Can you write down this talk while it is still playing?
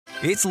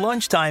It's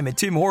lunchtime at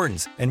Tim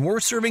Hortons, and we're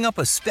serving up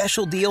a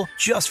special deal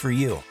just for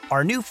you.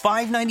 Our new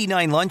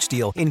 $5.99 lunch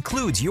deal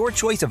includes your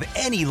choice of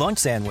any lunch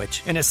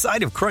sandwich and a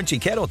side of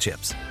crunchy kettle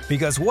chips.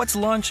 Because what's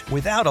lunch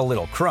without a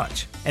little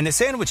crunch? And the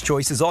sandwich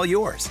choice is all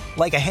yours,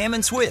 like a ham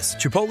and Swiss,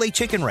 Chipotle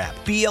chicken wrap,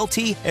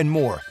 BLT, and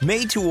more,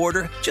 made to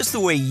order just the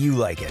way you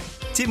like it.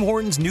 Tim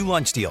Hortons' new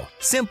lunch deal.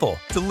 Simple,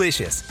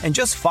 delicious, and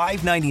just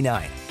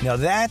 $5.99. Now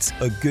that's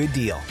a good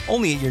deal.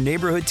 Only at your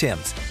neighborhood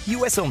Tim's.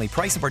 U.S. only.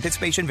 Price and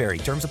participation vary.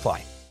 Terms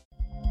apply.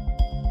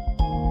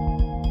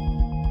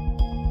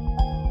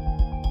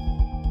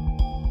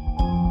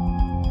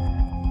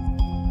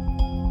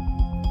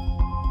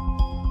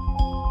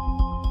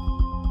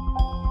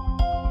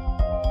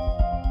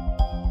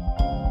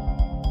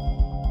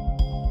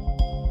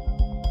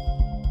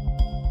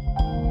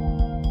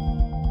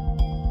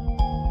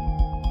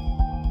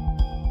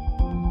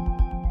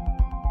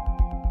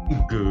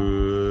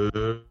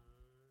 Good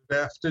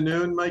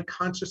afternoon, my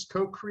conscious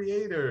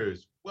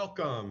co-creators.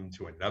 Welcome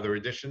to another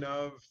edition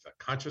of the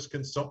Conscious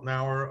Consultant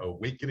Hour,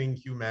 Awakening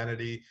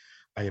Humanity.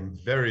 I am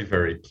very,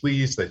 very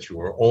pleased that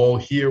you are all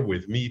here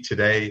with me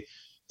today.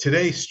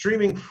 Today,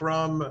 streaming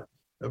from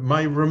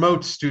my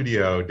remote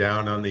studio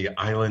down on the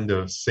island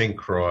of St.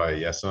 Croix.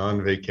 Yes,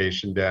 on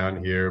vacation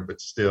down here, but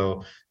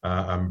still,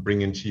 I'm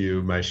bringing to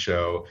you my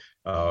show.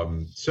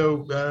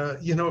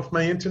 If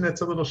my internet's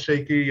a little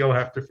shaky, you'll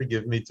have to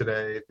forgive me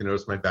today. If you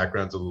notice my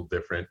background's a little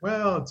different,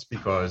 well, it's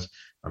because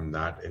I'm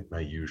not in my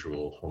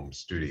usual home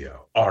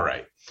studio. All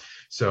right.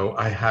 So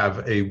I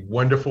have a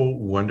wonderful,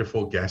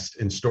 wonderful guest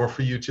in store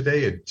for you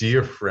today, a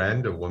dear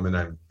friend, a woman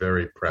I'm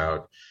very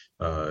proud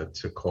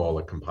to call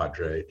a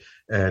compadre.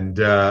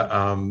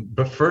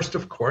 But first,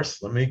 of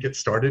course, let me get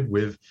started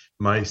with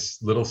my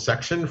little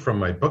section from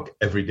my book,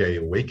 Everyday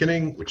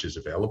Awakening, which is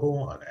available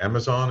on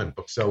Amazon and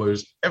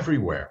booksellers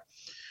everywhere.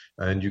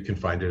 And you can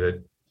find it at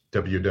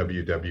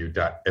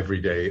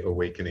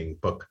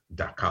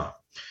www.everydayawakeningbook.com.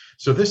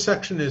 So this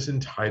section is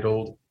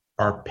entitled,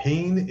 Our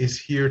Pain is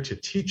Here to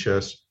Teach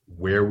Us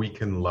Where We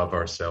Can Love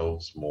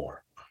Ourselves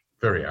More.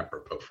 Very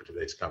apropos for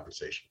today's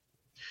conversation.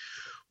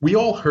 We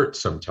all hurt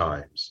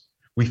sometimes.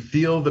 We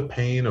feel the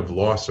pain of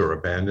loss or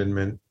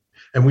abandonment,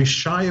 and we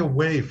shy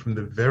away from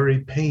the very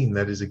pain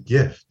that is a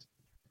gift.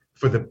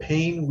 For the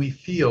pain we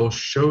feel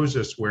shows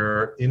us where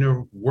our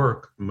inner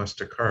work must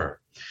occur.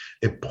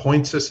 It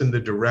points us in the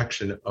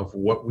direction of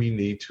what we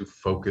need to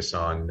focus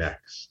on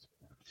next.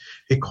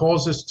 It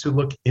calls us to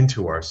look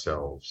into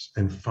ourselves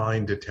and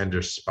find a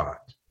tender spot,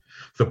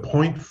 the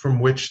point from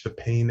which the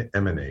pain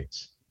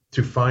emanates,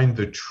 to find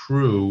the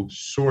true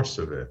source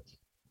of it,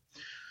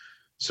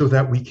 so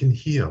that we can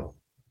heal.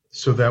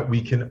 So that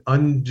we can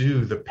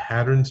undo the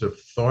patterns of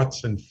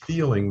thoughts and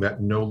feeling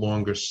that no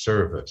longer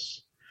serve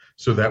us,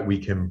 so that we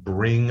can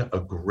bring a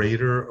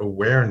greater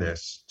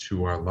awareness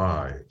to our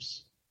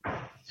lives.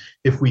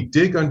 If we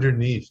dig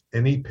underneath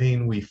any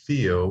pain we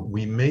feel,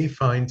 we may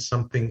find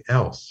something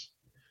else,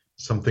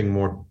 something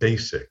more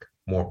basic,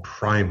 more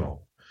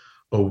primal,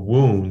 a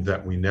wound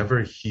that we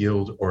never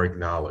healed or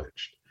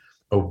acknowledged,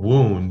 a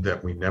wound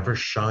that we never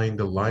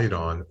shined a light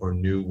on or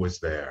knew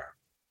was there.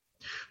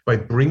 By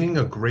bringing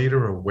a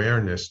greater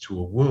awareness to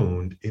a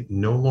wound, it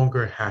no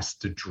longer has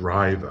to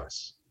drive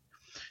us.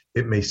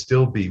 It may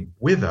still be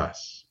with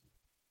us,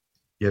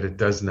 yet it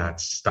does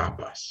not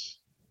stop us.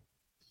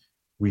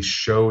 We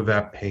show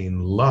that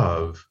pain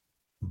love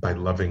by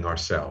loving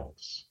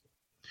ourselves.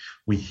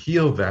 We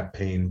heal that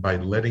pain by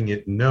letting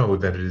it know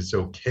that it is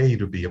okay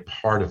to be a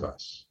part of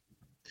us.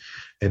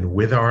 And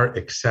with our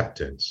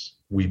acceptance,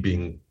 we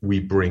bring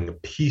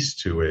peace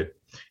to it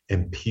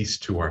and peace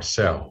to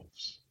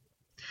ourselves.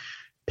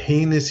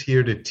 Pain is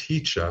here to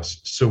teach us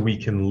so we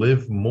can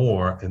live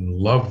more and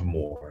love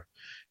more,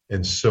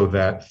 and so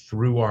that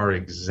through our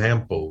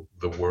example,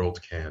 the world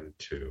can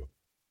too.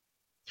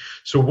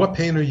 So what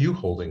pain are you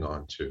holding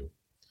on to?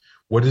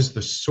 What is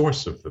the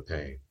source of the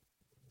pain?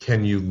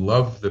 Can you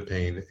love the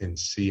pain and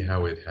see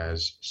how it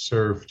has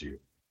served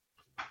you?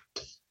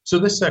 So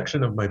this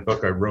section of my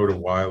book I wrote a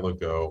while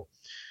ago,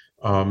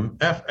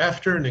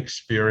 after an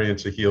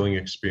experience, a healing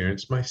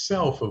experience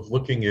myself of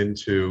looking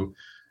into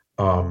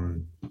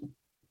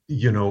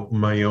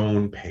my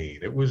own pain.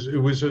 It was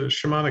a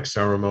shamanic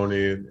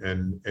ceremony,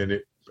 and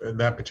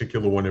that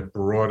particular one, it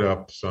brought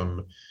up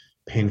some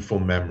painful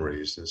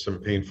memories and some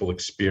painful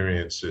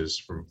experiences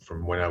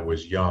from when I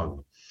was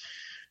young.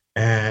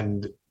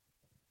 And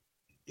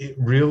it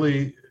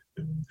really,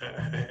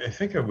 I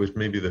think I was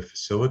maybe the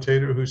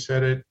facilitator who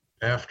said it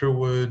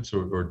afterwards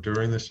or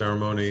during the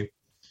ceremony,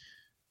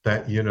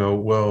 that,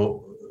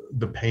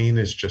 the pain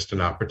is just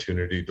an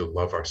opportunity to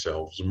love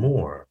ourselves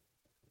more.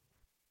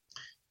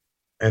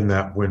 And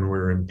that when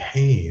we're in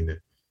pain,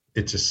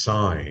 it's a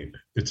sign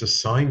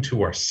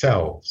to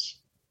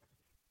ourselves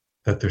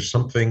that there's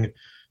something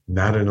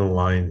not in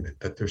alignment,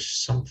 that there's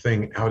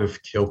something out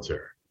of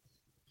kilter.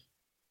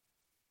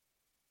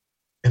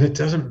 And it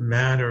doesn't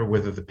matter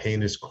whether the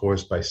pain is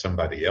caused by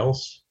somebody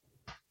else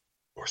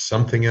or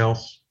something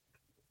else.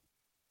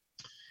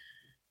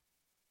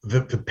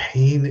 The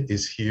pain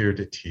is here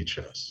to teach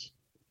us.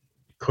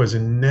 because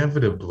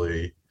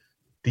inevitably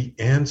the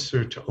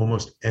answer to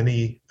almost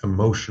any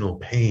emotional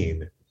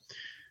pain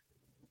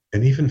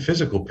and even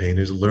physical pain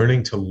is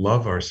learning to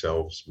love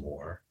ourselves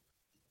more.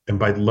 And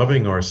by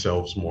loving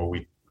ourselves more,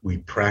 we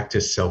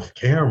practice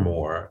self-care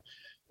more,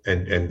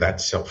 and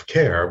that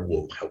self-care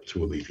will help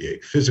to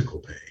alleviate physical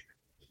pain.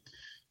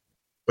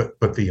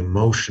 But the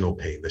emotional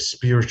pain, the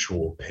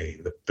spiritual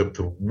pain,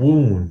 the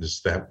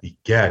wounds that we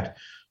get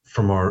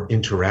from our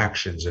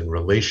interactions and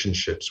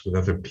relationships with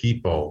other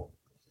people,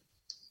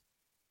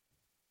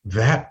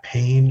 that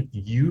pain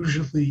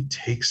usually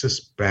takes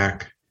us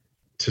back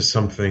to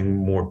something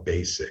more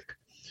basic,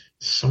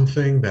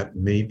 something that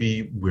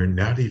maybe we're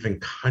not even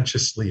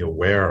consciously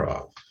aware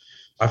of.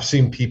 I've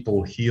seen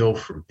people heal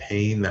from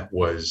pain that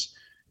was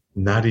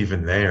not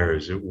even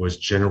theirs. It was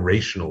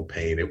generational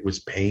pain. It was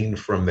pain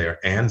from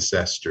their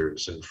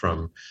ancestors and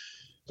from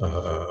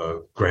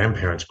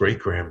grandparents,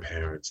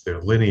 great-grandparents,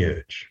 their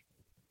lineage.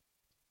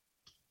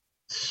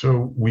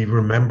 So we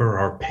remember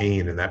our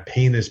pain, and that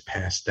pain is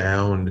passed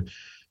down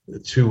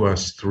to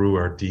us through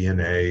our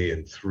DNA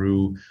and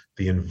through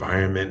the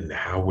environment and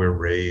how we're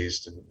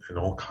raised and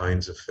all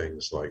kinds of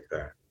things like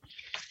that.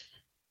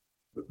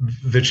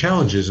 The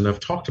challenge is, and I've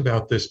talked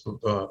about this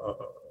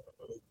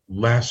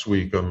last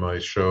week on my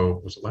show,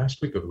 was it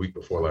last week or the week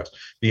before last,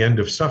 The End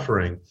of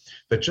Suffering,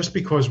 that just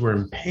because we're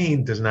in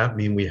pain does not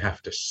mean we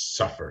have to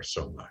suffer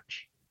so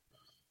much.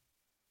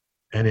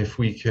 And if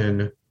we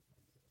can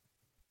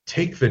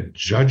take the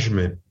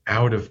judgment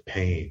out of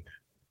pain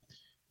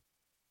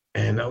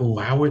and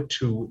allow it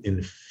to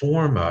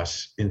inform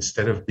us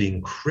instead of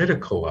being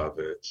critical of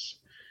it,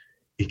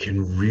 it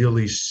can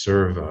really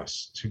serve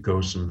us to go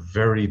some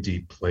very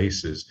deep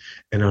places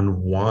and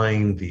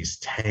unwind these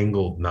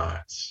tangled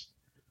knots.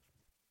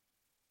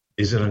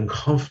 Is it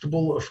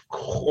uncomfortable? Of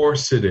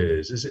course it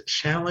is. Is it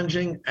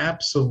challenging?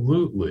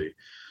 Absolutely.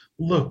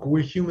 Look,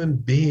 we're human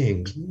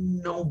beings.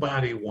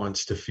 Nobody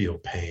wants to feel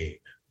pain.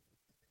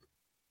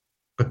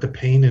 But the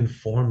pain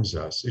informs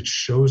us. It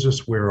shows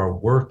us where our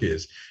work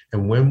is.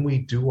 And when we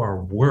do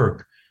our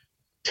work,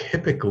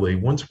 typically,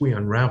 once we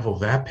unravel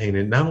that pain,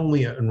 it not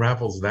only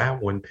unravels that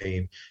one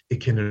pain,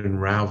 it can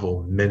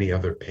unravel many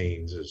other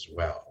pains as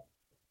well.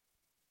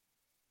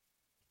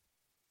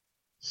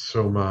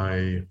 So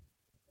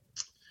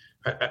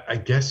I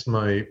guess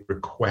my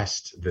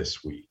request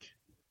this week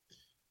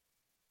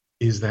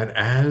is that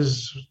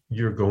as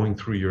you're going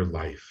through your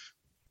life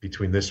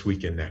between this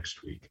week and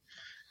next week,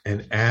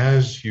 and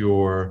as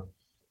you're,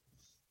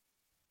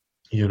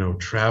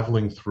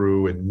 traveling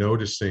through and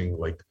noticing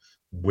like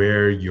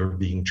where you're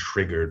being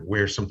triggered,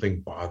 where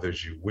something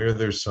bothers you, where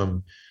there's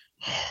some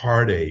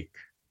heartache,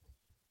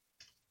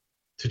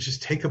 to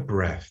just take a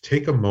breath,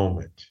 take a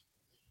moment.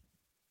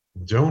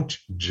 Don't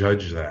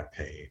judge that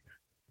pain.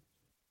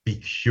 Be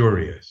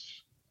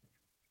curious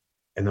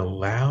and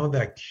allow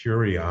that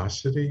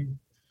curiosity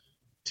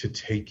to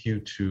take you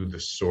to the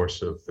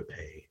source of the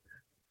pain.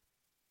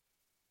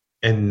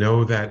 And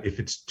know that if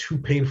it's too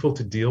painful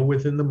to deal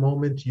with in the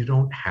moment, you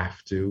don't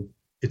have to.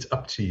 It's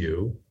up to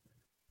you.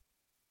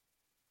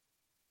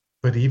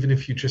 But even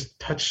if you just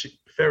touch it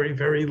very,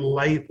 very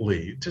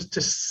lightly, just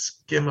to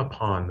skim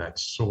upon that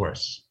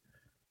source,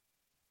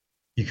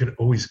 you can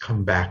always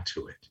come back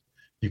to it.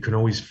 You can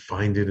always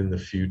find it in the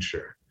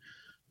future.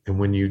 And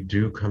when you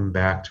do come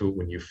back to it,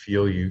 when you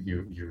feel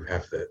you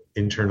have the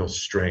internal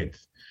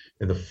strength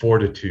and the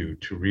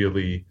fortitude to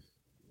really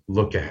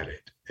look at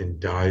it and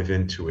dive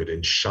into it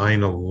and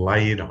shine a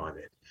light on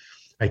it,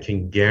 I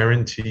can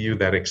guarantee you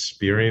that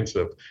experience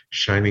of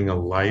shining a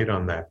light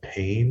on that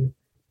pain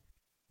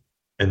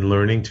and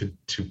learning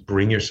to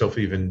bring yourself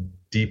even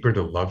deeper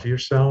to love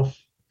yourself,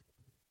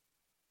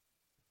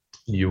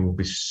 you will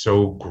be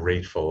so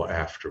grateful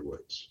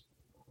afterwards.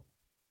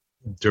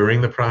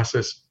 During the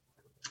process,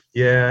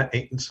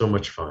 ain't so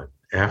much fun.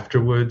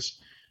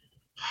 Afterwards,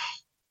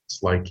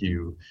 it's like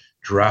you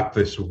drop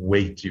this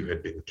weight you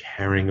had been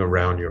carrying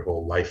around your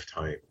whole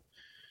lifetime.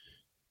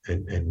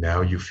 And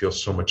now you feel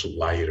so much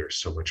lighter,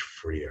 so much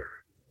freer.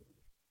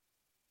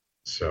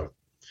 So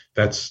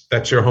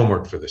that's your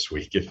homework for this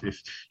week,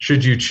 if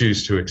should you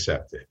choose to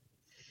accept it.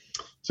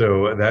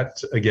 So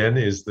that, again,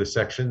 is the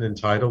section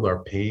entitled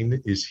Our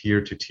Pain is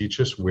Here to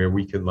Teach Us Where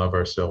We Can Love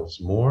Ourselves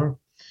More.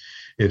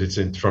 It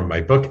is from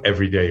my book,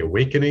 Everyday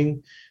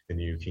Awakening, and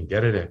you can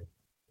get it at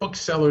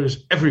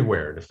booksellers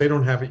everywhere. And if they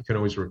don't have it, you can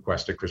always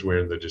request it because we're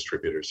in the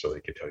distributors, so they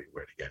can tell you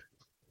where to get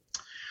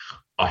it.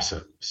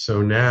 Awesome.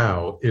 So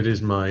now it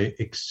is my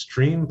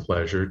extreme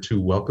pleasure to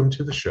welcome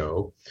to the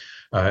show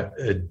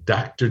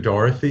Dr.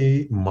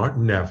 Dorothy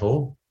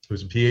Martin-Neville,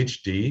 who's a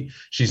PhD.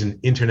 She's an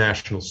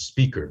international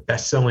speaker,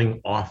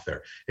 best-selling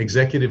author,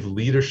 executive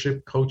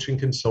leadership coaching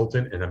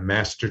consultant, and a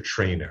master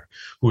trainer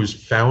who has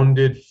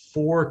founded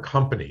 4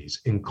 companies,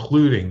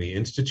 including the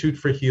Institute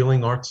for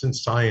Healing Arts and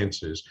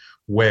Sciences,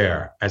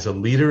 where, as a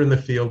leader in the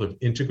field of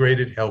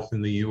integrated health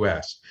in the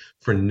U.S.,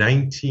 for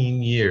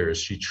 19 years,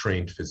 she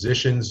trained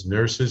physicians,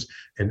 nurses,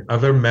 and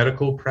other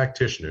medical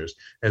practitioners,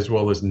 as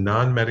well as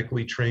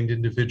non-medically trained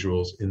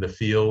individuals in the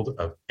field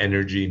of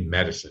energy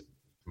medicine.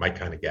 My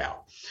kind of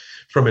gal.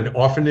 From an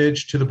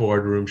orphanage to the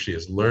boardroom, she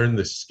has learned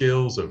the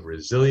skills of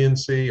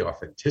resiliency,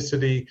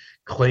 authenticity,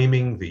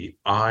 claiming the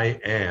I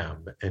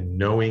am, and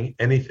knowing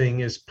anything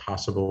is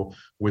possible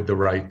with the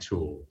right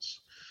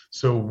tools.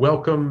 So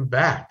welcome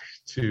back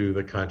to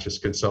the Conscious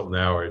Consultant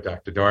Hour,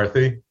 Dr.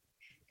 Dorothy.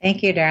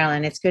 Thank you,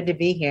 darling. It's good to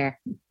be here.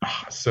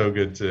 So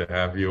good to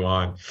have you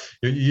on.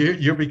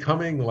 You're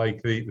becoming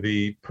like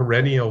the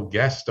perennial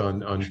guest on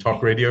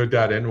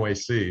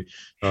talkradio.nyc.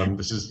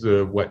 This is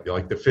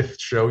like the fifth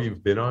show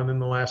you've been on in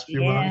the last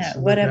few months? Yeah,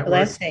 what a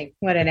blessing.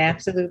 What an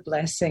absolute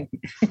blessing.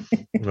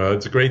 Well,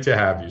 it's great to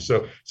have you.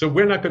 So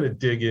we're not going to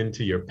dig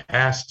into your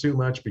past too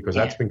much because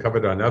that's been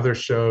covered on other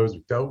shows.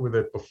 We've dealt with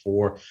it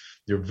before.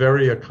 You're a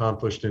very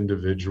accomplished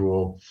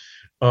individual.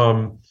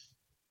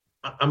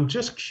 I'm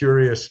just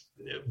curious,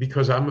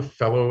 because I'm a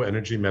fellow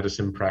energy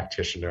medicine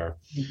practitioner,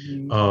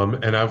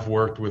 and I've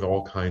worked with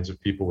all kinds of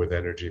people with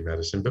energy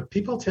medicine, but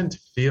people tend to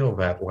feel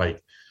that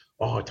like,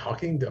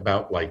 talking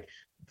about like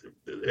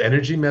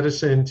energy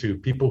medicine to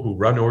people who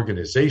run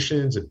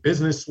organizations and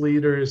business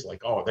leaders,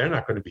 like, they're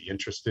not going to be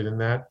interested in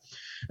that.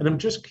 And I'm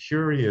just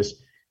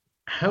curious,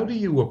 how do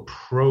you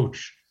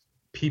approach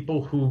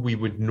people who we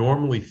would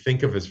normally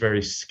think of as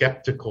very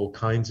skeptical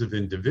kinds of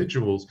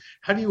individuals?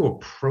 How do you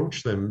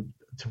approach them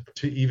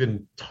to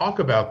even talk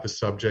about the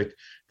subject,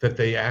 that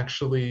they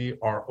actually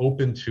are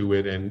open to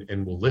it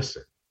and will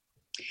listen?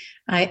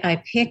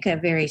 I pick a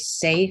very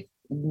safe,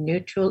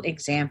 neutral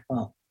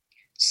example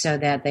so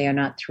that they are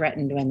not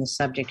threatened when the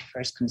subject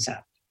first comes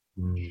up.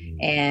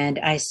 And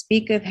I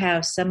speak of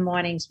how some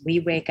mornings we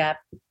wake up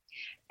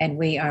and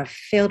we are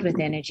filled with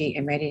energy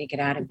and ready to get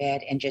out of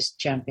bed and just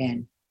jump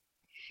in.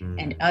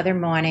 And other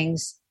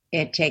mornings,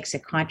 it takes a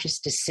conscious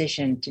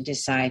decision to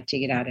decide to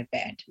get out of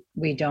bed.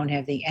 We don't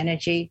have the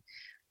energy.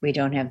 We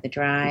don't have the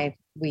drive.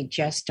 We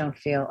just don't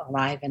feel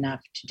alive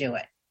enough to do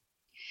it.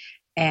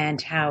 And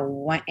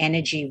how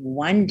energy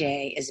one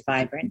day is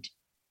vibrant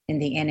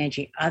and the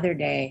energy other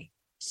day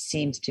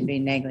seems to be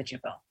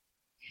negligible.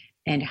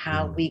 And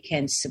how we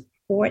can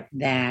support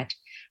that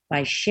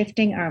by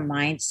shifting our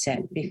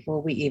mindset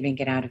before we even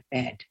get out of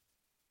bed.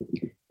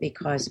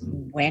 Because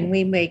when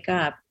we wake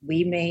up,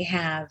 we may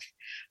have,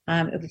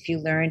 if you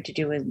learn to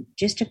do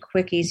just a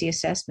quick, easy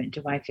assessment,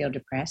 do I feel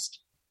depressed?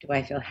 Do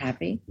I feel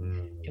happy?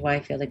 Do I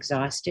feel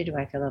exhausted? Do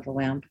I feel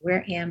overwhelmed?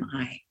 Where am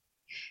I?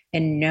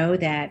 And know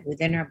that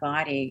within our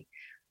body,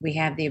 we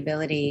have the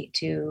ability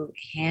to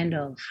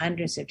handle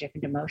hundreds of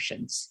different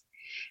emotions.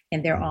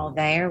 And they're all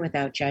there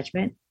without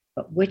judgment.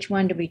 But which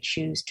one do we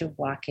choose to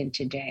walk in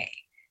today?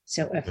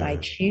 So if I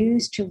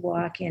choose to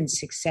walk in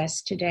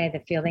success today,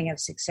 the feeling of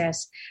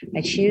success,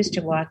 I choose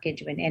to walk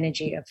into an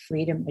energy of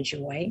freedom or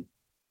joy.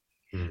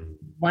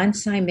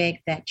 Once I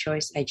make that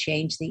choice, I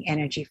change the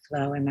energy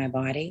flow in my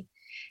body.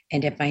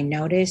 And if I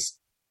notice,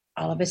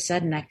 all of a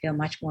sudden I feel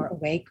much more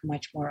awake,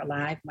 much more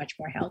alive, much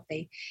more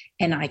healthy,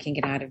 and I can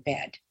get out of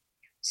bed.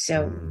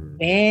 So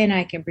when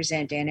I can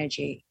present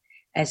energy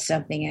as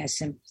something as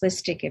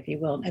simplistic, if you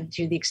will,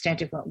 to the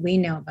extent of what we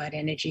know about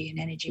energy and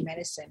energy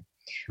medicine,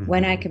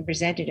 when I can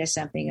present it as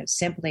something of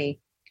simply,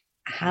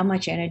 how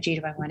much energy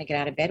do I want to get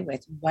out of bed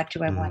with? What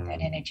do I want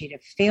that energy to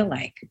feel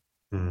like?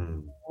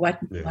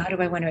 How do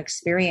I want to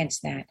experience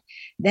that?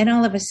 Then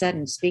all of a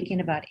sudden,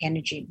 speaking about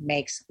energy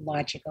makes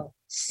logical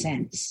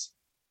sense.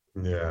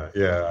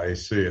 Yeah, I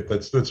see it.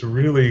 That's a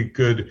really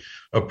good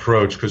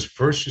approach, because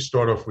first you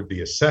start off with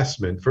the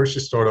assessment. First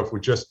you start off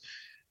with just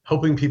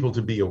helping people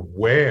to be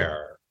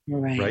aware,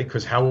 right?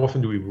 Because how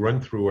often do we run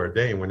through our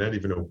day and we're not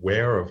even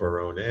aware of our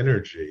own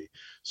energy?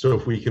 So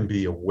if we can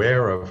be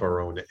aware of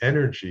our own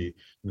energy,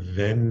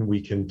 then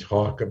we can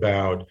talk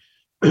about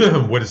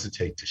what does it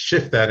take to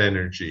shift that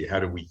energy?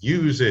 How do we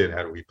use it?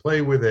 How do we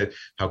play with it?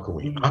 How can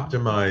we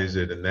optimize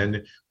it? And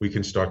then we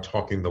can start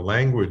talking the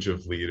language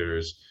of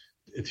leaders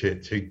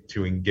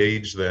to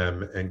engage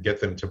them and get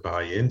them to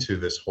buy into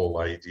this whole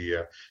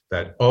idea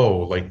that,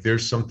 like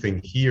there's something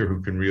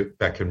here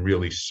that can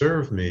really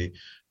serve me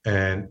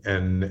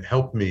and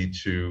help me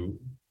to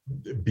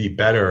be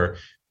better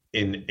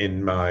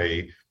in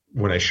my,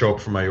 when I show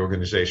up for my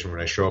organization, when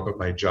I show up at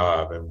my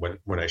job, and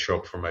when I show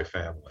up for my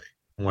family.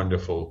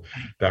 Wonderful,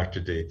 Dr.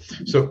 D.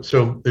 So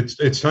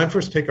it's time for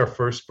us to take our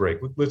first break.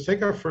 Let's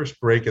take our first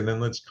break, and then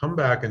let's come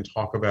back and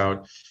talk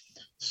about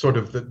sort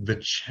of the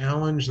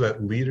challenge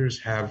that leaders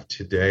have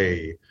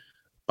today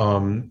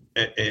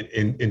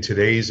in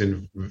today's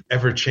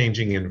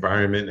ever-changing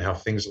environment, and how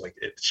things like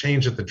it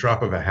change at the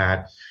drop of a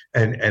hat,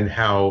 and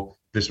how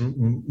this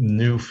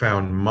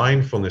newfound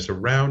mindfulness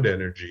around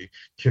energy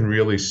can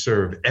really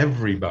serve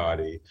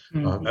everybody,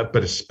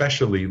 but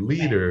especially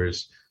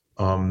leaders,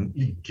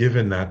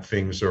 given that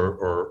things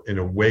are in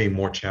a way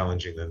more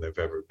challenging than they've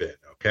ever been.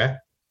 Okay?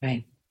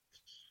 Right.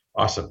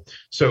 Awesome.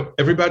 So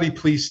everybody,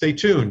 please stay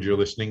tuned. You're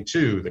listening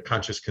to the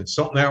Conscious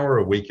Consultant Hour,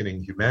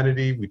 Awakening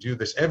Humanity. We do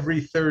this every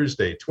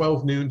Thursday,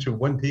 12 noon to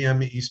 1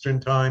 p.m.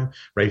 Eastern Time,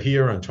 right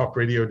here on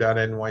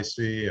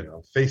talkradio.nyc and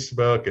on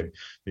Facebook. And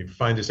you can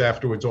find us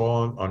afterwards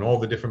on all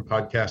the different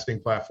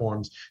podcasting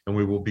platforms. And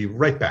we will be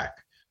right back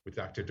with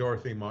Dr.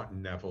 Dorothy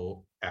Martin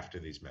Neville after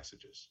these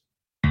messages.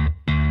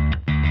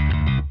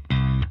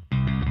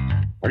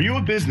 Are you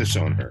a business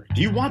owner?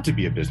 Do you want to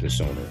be a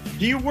business owner?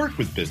 Do you work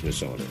with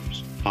business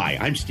owners? Hi,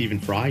 I'm Stephen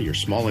Fry, your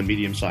small and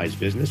medium-sized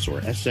business, or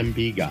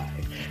SMB guy,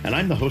 and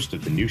I'm the host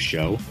of the new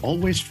show,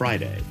 Always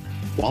Friday.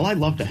 While I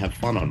love to have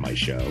fun on my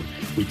show,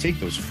 we take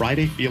those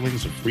Friday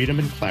feelings of freedom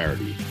and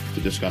clarity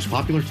to discuss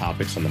popular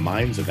topics on the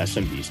minds of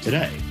SMBs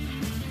today.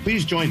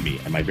 Please join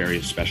me and my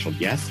various special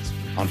guests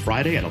on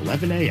Friday at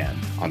 11 a.m.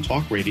 on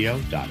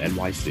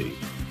talkradio.nyc.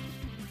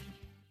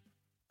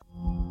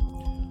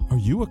 Are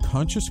you a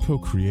conscious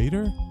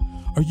co-creator?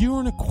 Are you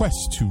on a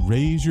quest to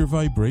raise your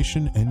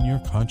vibration and your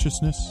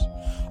consciousness?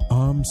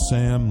 I'm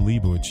Sam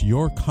Leibowitz,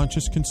 your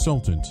conscious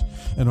consultant,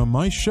 and on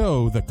my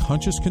show, The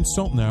Conscious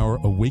Consultant Hour,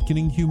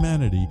 Awakening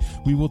Humanity,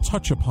 we will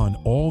touch upon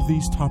all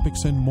these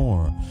topics and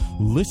more.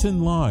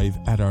 Listen live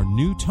at our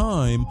new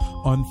time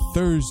on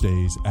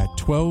Thursdays at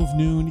 12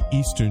 noon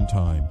Eastern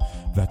Time.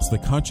 That's The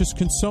Conscious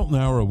Consultant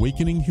Hour,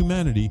 Awakening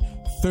Humanity,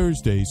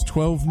 Thursdays,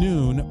 12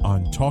 noon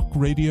on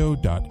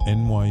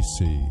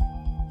talkradio.nyc.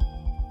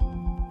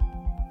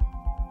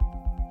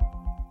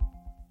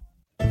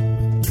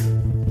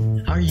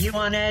 Are you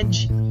on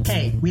edge?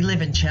 Hey, we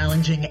live in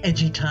challenging,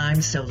 edgy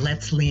times, so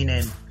let's lean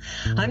in.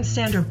 I'm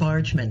Sandra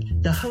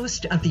Bargman, the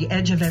host of The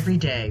Edge of Every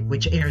Day,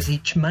 which airs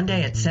each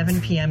Monday at 7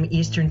 p.m.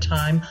 Eastern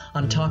Time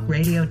on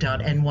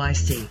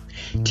talkradio.nyc.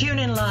 Tune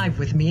in live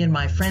with me and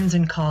my friends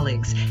and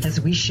colleagues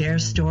as we share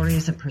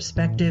stories and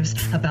perspectives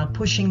about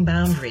pushing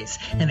boundaries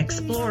and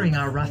exploring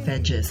our rough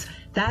edges.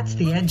 That's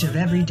The Edge of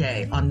Every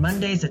Day on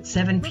Mondays at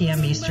 7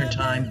 p.m. Eastern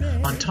Time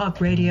on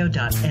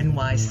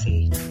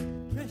talkradio.nyc.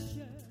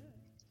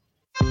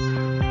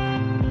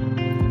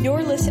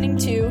 You're listening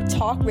to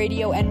Talk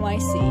Radio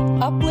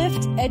NYC.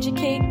 Uplift,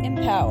 educate,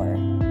 empower.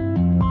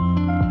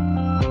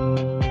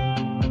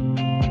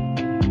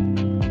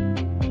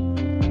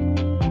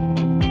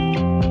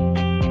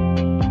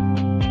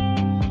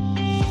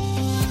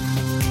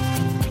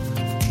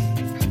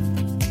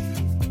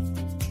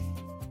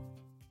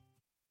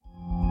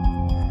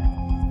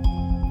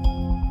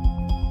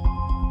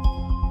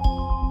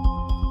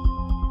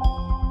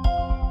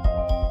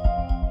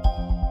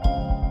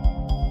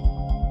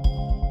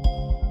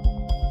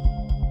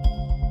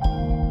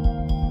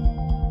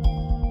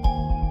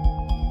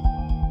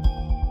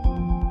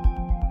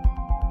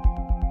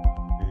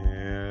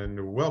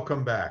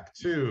 Welcome back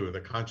to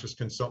the Conscious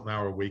Consultant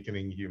Hour,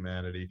 Awakening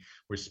Humanity.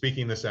 We're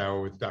speaking this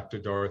hour with Dr.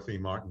 Dorothy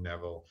Martin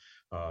Neville,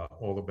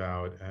 all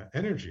about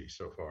energy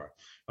so far.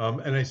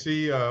 And I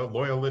see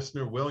loyal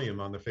listener William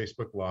on the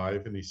Facebook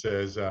Live, and he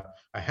says,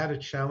 I had a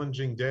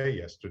challenging day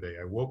yesterday.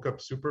 I woke up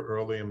super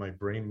early and my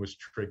brain was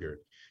triggered.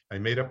 I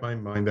made up my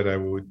mind that I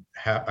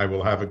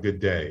will have a good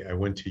day. I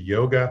went to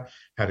yoga,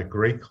 had a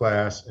great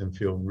class, and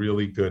feel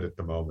really good at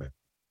the moment.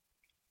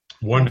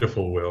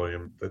 Wonderful,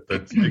 William.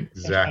 That's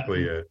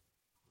exactly it.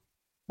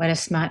 What a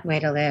smart way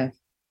to live.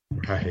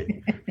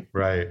 Right,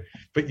 right.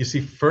 But you see,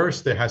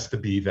 first there has to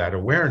be that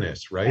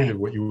awareness, right?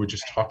 What you were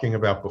just talking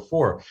about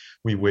before.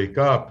 We wake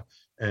up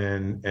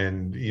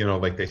and you know,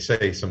 like they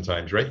say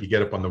sometimes, right? You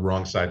get up on the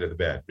wrong side of the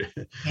bed.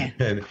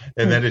 and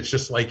then it's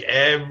just like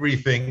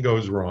everything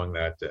goes wrong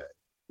that day.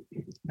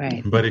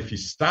 Right. But if you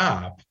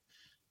stop,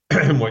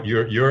 what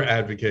you're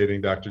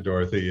advocating, Dr.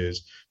 Dorothy,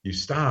 is you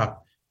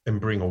stop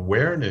and bring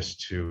awareness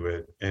to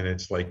it. And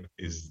it's like,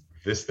 is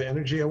this the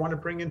energy I want to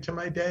bring into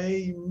my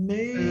day?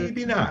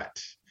 Maybe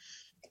not.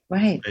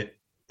 Right.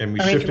 And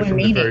we shifted from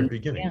the very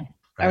beginning. Yeah.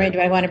 All right. Do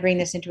I want to bring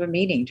this into a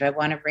meeting? Do I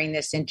want to bring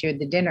this into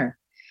the dinner?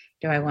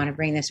 Do I want to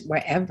bring this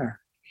wherever?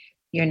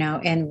 You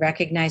know, and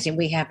recognizing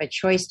we have a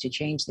choice to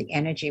change the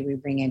energy we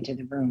bring into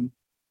the room.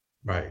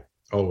 Right.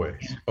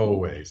 Always,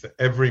 always.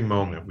 Every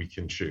moment we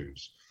can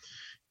choose.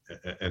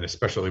 And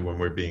especially when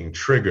we're being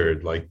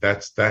triggered, like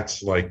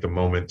that's like the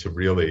moment to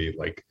really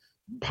like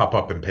pop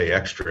up and pay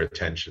extra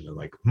attention and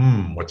like,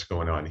 what's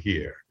going on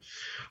here?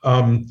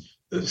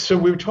 So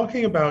we were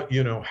talking about,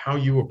 you know, how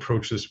you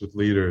approach this with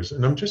leaders.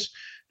 And I'm just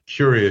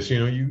curious, you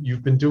know,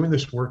 you've been doing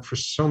this work for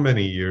so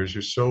many years.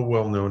 You're so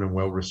well known and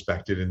well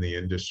respected in the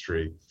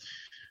industry.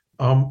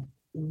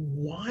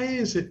 Why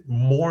is it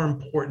more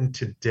important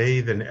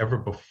today than ever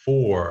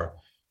before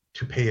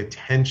to pay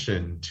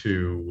attention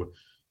to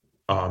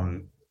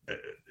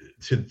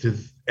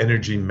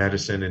energy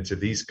medicine and to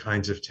these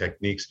kinds of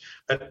techniques,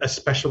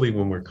 especially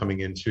when we're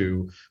coming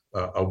into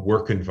a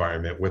work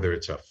environment, whether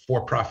it's a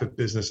for-profit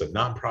business, a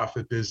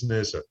nonprofit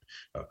business,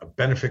 a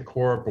benefit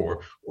corp,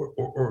 or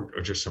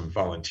just some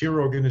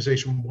volunteer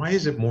organization? Why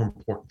is it more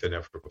important than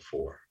ever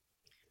before?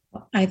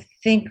 I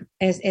think,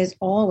 as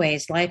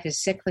always, life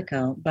is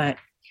cyclical, but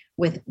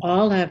with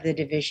all of the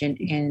division,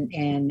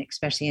 and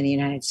especially in the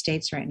United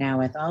States right now,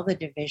 with all the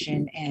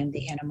division and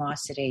the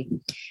animosity,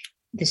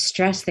 the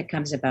stress that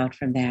comes about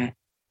from that,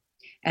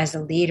 as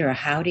a leader,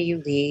 how do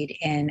you lead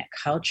in a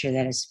culture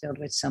that is filled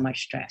with so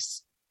much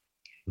stress?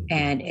 Mm-hmm.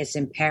 And it's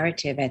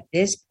imperative at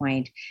this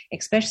point,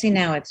 especially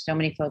now with so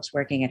many folks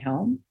working at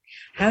home,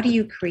 how do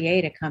you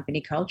create a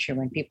company culture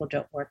when people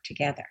don't work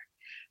together?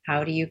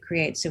 How do you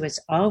create? So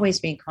it's always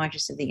being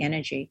conscious of the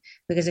energy,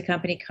 because a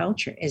company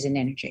culture is an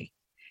energy.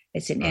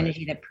 It's an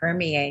energy that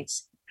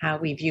permeates how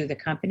we view the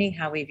company,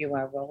 how we view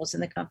our roles in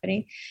the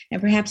company,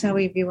 and perhaps how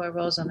we view our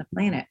roles on the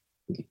planet.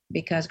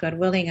 Because God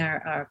willing,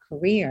 our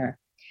career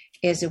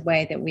is a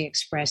way that we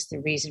express the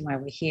reason why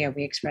we're here.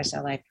 We express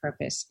our life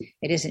purpose.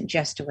 It isn't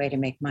just a way to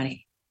make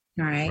money.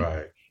 All right.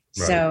 Right.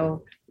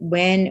 So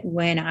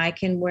when I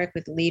can work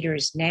with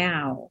leaders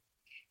now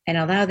and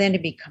allow them to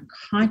become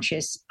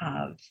conscious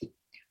of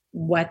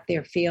what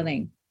they're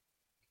feeling,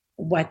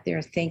 what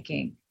they're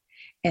thinking,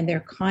 and they're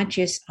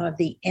conscious of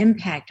the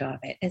impact of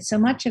it. And so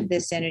much of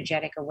this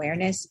energetic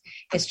awareness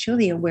is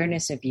truly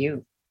awareness of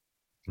you.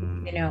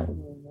 You know,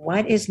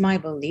 what is my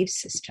belief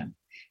system?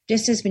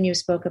 Just as when you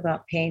spoke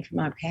about pain from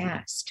our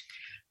past,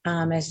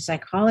 as a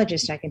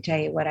psychologist, I can tell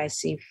you what I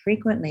see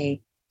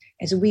frequently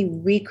is we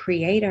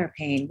recreate our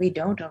pain. We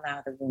don't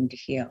allow the wound to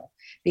heal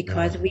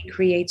because we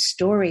create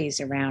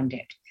stories around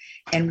it.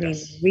 And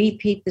we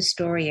repeat the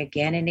story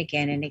again and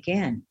again and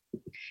again.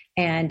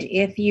 And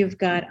if you've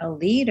got a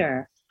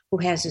leader who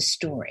has a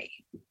story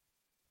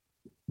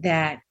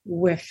that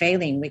we're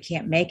failing, we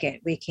can't make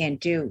it, we can't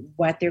do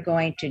what they're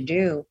going to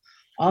do,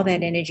 all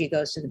that energy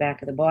goes to the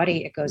back of the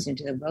body. It goes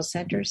into the will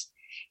centers,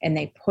 and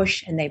they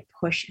push and they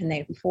push and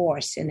they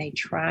force and they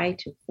try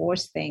to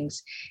force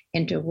things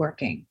into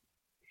working.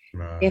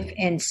 Right. If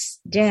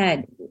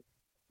instead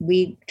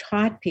we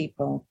taught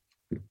people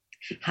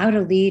how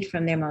to lead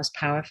from their most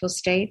powerful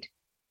state,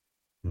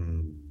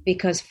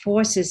 because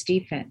force is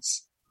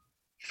defense.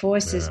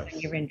 Force is when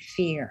you're in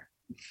fear.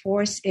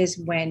 Force is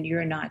when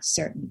you're not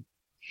certain.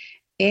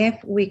 If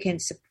we can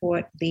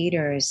support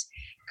leaders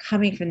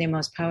coming from their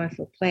most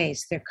powerful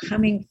place, they're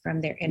coming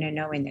from their inner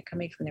knowing, they're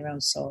coming from their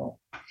own soul,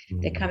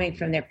 they're coming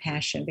from their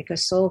passion,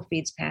 because soul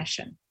feeds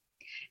passion.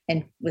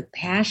 And with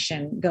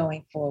passion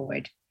going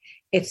forward,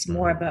 it's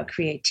more about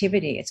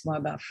creativity, it's more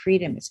about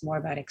freedom, it's more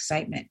about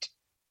excitement.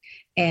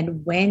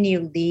 And when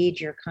you lead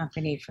your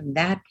company from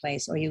that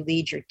place, or you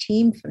lead your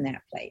team from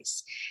that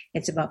place,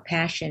 it's about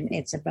passion,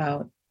 it's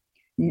about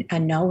a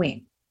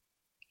knowing.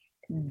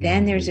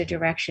 Then there's a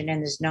direction,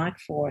 and there's not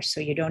force, so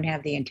you don't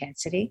have the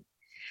intensity,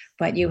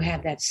 but you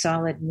have that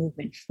solid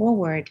movement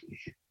forward,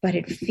 but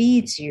it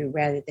feeds you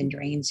rather than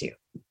drains you.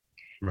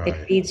 Right.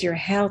 It feeds your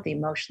health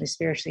emotionally,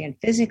 spiritually, and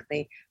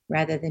physically,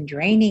 rather than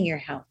draining your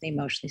health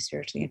emotionally,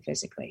 spiritually, and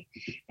physically.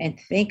 And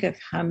think of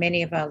how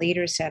many of our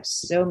leaders have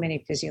so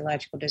many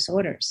physiological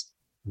disorders.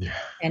 Yeah.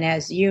 And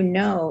as you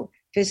know,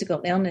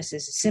 physical illness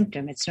is a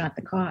symptom, it's not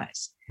the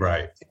cause.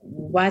 Right.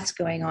 What's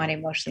going on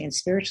emotionally and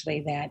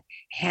spiritually that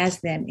has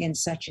them in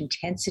such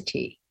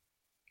intensity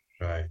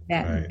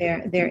that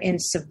they're in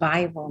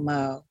survival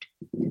mode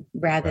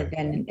rather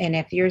than, and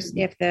if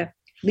the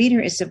leader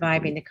is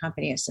surviving, the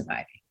company is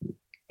surviving.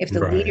 If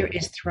the leader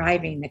is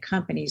thriving, the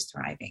company is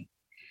thriving.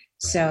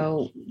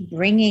 So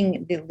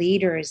bringing the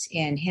leaders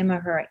in, him or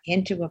her,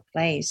 into a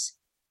place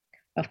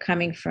of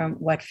coming from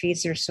what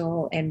feeds their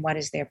soul and what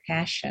is their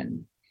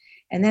passion.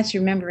 And that's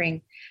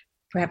remembering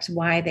perhaps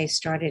why they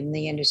started in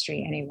the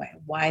industry anyway,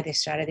 why they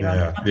started their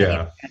own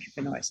company,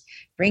 entrepreneurs.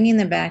 Bringing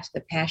them back to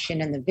the passion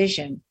and the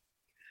vision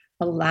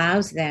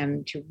allows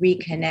them to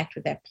reconnect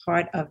with that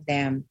part of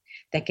them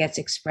that gets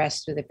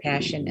expressed through the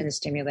passion and the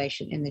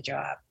stimulation in the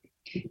job.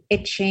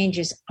 It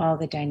changes all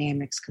the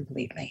dynamics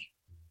completely.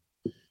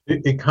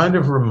 It kind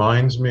of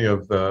reminds me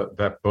of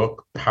that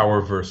book,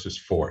 Power versus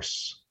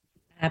Force.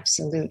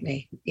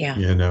 Absolutely. Yeah.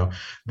 You know,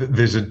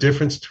 there's a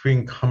difference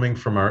between coming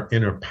from our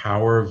inner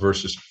power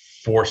versus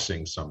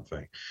forcing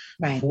something.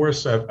 Right.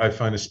 Force, I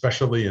find,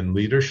 especially in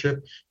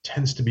leadership,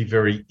 tends to be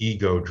very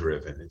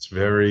ego-driven. It's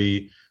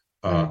very,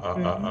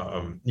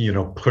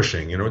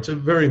 pushing. You know, it's a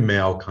very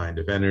male kind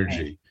of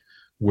energy,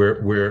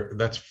 where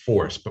that's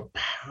force. But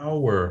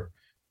power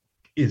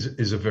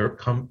is a very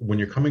when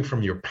you're coming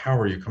from your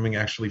power, you're coming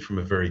actually from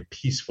a very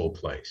peaceful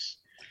place.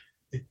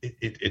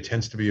 It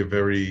tends to be a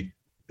very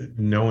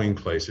knowing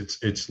place.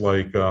 It's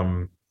like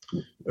a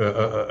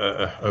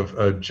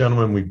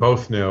gentleman we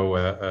both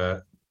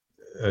know,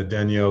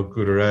 Daniel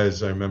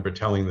Gutierrez. I remember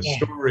telling the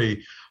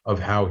story of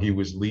how he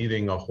was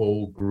leading a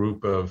whole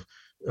group of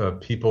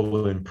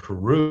people in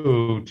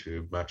Peru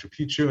to Machu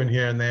Picchu and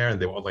here and there,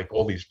 and they were like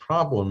all these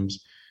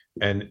problems,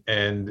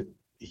 and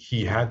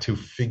he had to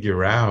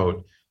figure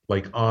out,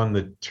 like on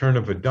the turn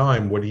of a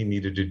dime, what he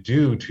needed to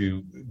do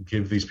to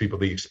give these people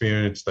the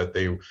experience that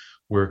they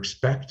were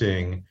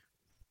expecting.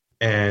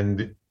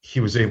 And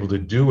he was able to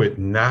do it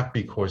not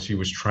because he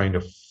was trying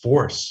to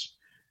force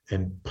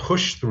and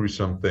push through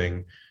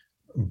something,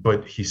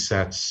 but he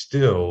sat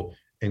still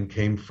and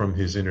came from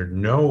his inner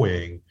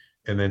knowing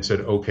and then said,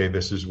 okay,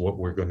 this is what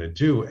we're going to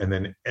do. And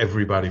then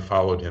everybody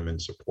followed him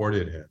and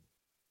supported him.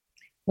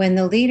 When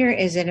the leader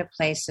is in a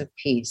place of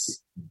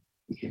peace,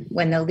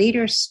 when the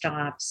leader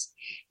stops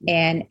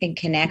and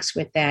connects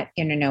with that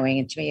inner knowing,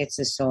 and to me it's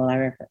the soul,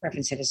 I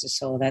reference it as the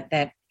soul, that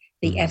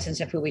the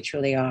essence of who we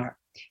truly are,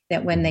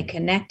 that when they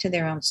connect to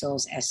their own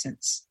soul's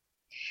essence,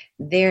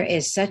 there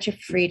is such a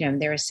freedom,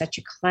 there is such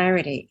a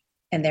clarity,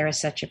 and there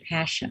is such a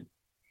passion,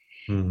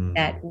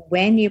 that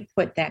when you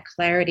put that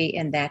clarity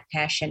and that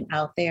passion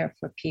out there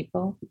for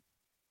people,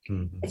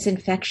 it's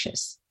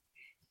infectious.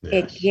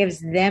 It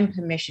gives them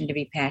permission to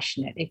be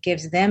passionate. It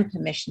gives them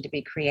permission to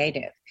be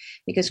creative,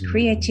 because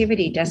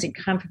creativity doesn't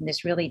come from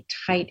this really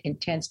tight,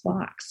 intense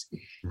box.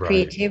 Right.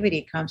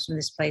 Creativity comes from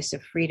this place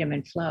of freedom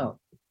and flow.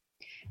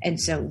 And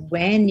so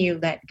when you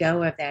let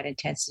go of that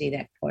intensity,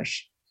 that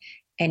push,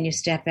 and you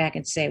step back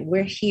and say,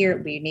 we're here,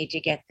 we need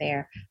to get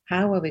there.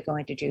 How are we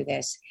going to do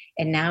this?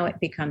 And now it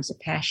becomes a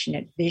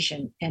passionate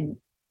vision and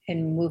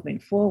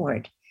movement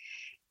forward.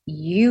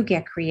 You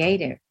get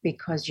creative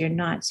because you're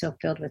not so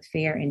filled with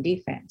fear and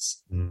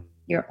defense.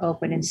 You're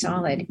open and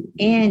solid,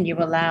 and you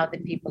allow the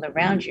people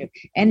around you.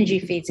 Energy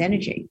feeds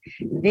energy.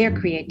 Their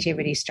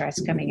creativity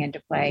starts coming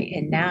into play,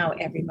 and now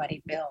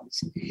everybody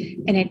builds.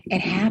 And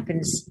it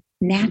happens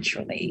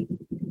naturally.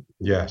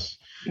 Yes.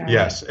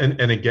 Yes.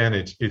 And again,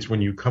 it's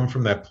when you come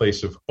from that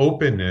place of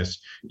openness,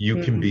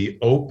 you can be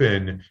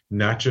open,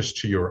 not just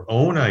to your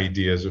own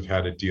ideas of how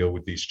to deal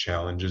with these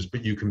challenges,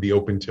 but you can be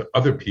open to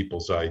other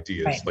people's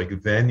ideas. Right.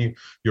 Like then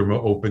you're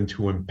more open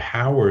to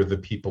empower the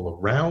people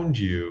around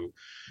you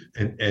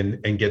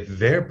and get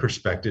their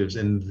perspectives,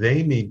 and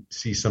they may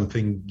see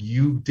something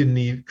you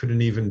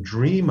couldn't even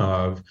dream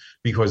of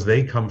because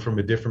they come from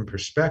a different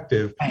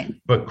perspective. Right.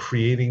 But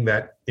creating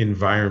that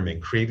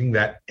environment, creating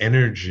that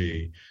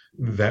energy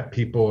that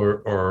people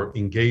are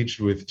engaged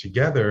with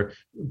together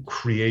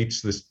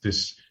creates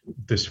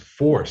this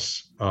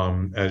force,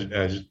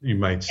 as you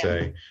might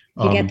say.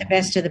 You get the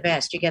best of the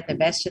best. You get the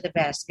best of the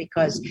best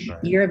because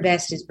your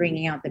best is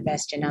bringing out the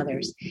best in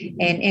others.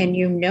 And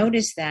you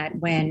notice that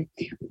when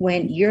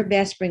your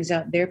best brings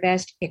out their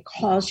best, it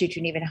calls you to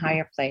an even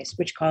higher place,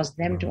 which calls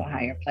them to a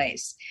higher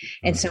place.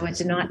 And so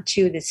it's not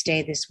two that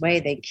stay this way.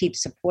 They keep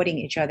supporting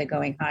each other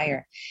going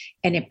higher.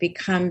 And it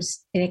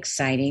becomes an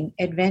exciting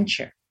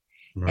adventure.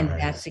 Right. And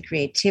that's the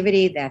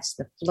creativity, that's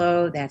the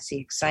flow, that's the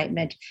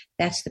excitement,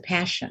 that's the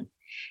passion.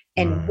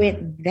 And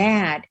with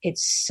that,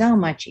 it's so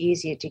much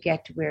easier to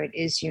get to where it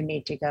is you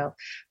need to go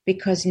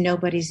because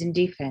nobody's in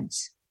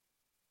defense.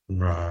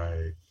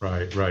 Right.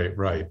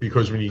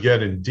 Because when you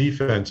get in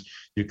defense,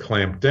 you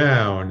clamp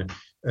down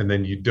and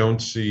then you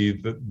don't see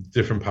the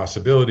different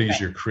possibilities.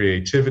 Right. Your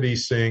creativity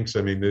sinks.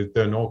 I mean,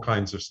 there are all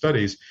kinds of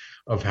studies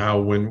of how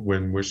when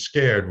we're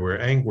scared, we're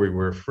angry,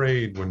 we're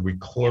afraid, when we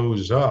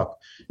close up,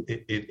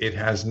 it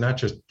has not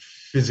just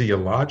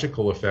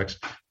physiological effects,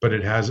 but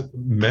it has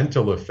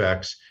mental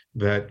effects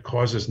that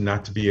cause us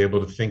not to be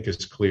able to think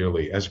as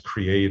clearly, as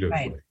creatively.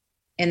 Right.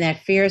 And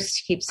that fear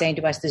keeps saying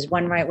to us, there's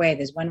one right way,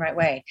 there's one right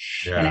way.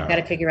 Yeah. And I've got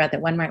to figure out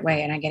that one right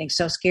way. And I'm getting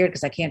so scared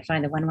because I can't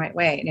find the one right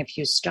way. And if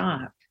you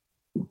stop,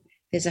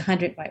 there's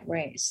 100 right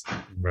ways.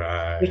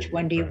 Right. Which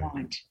one do you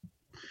want?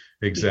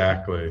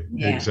 Exactly.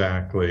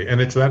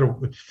 And it's that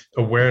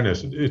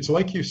awareness. It's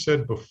like you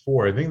said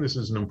before, I think this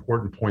is an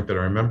important point that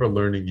I remember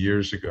learning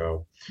years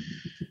ago,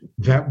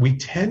 that we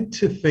tend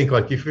to think,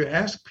 like if you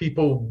ask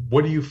people,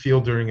 what do you feel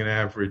during an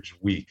average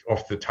week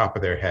off the top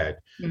of their head,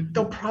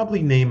 they'll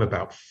probably name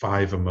about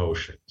 5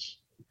 emotions.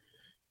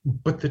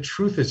 But the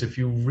truth is, if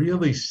you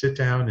really sit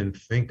down and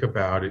think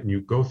about it and you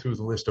go through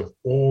the list of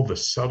all the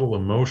subtle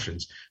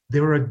emotions,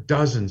 there are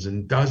dozens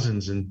and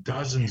dozens and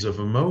dozens of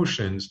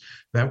emotions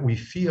that we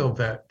feel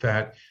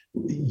that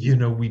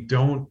we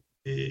don't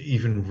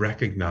even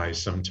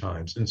recognize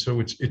sometimes. And so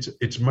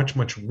it's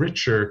much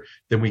richer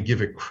than we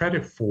give it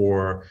credit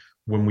for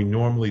when we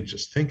normally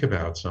just think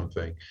about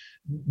something.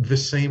 The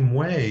same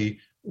way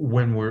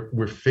when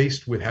we're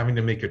faced with having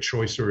to make a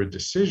choice or a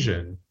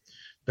decision,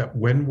 that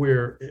when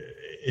we're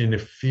in a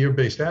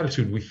fear-based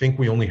attitude, we think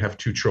we only have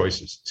 2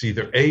 choices. It's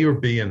either A or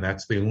B, and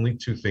that's the only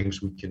 2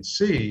 things we can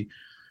see.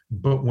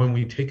 But when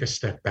we take a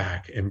step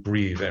back and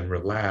breathe and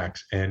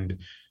relax and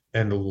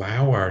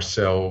allow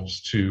ourselves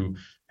to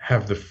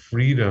have the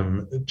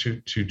freedom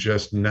to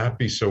just not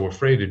be so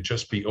afraid and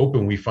just be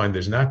open, we find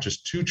there's not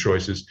just 2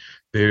 choices,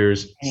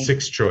 there's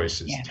 6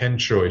 choices, 10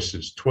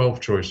 choices, 12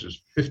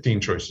 choices,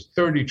 15 choices,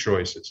 30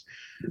 choices.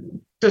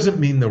 Doesn't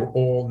mean they're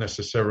all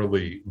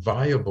necessarily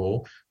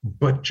viable,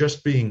 but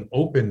just being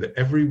open to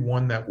every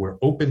one that we're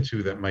open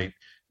to that might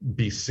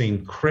be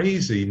seen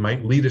crazy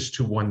might lead us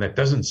to one that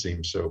doesn't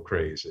seem so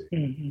crazy.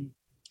 Mm-hmm.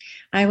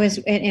 I was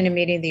in a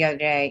meeting the other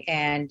day,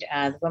 and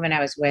the woman I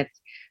was with,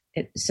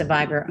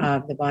 survivor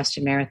of the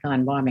Boston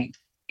Marathon bombing.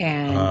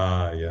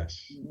 And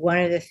yes. One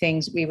of the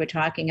things we were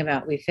talking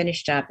about, we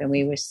finished up and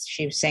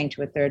she was saying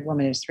to a third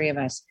woman, there's 3 of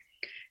us.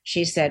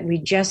 She said, we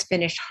just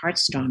finished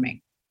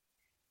heartstorming.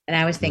 And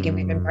I was thinking,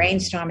 we've been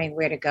brainstorming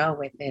where to go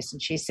with this.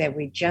 And she said,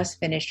 we just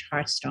finished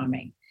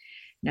heartstorming.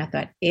 And I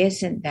thought,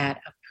 isn't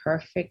that a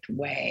perfect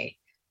way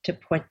to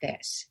put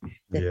this?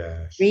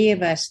 The 3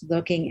 of us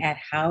looking at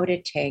how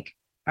to take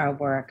our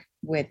work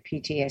with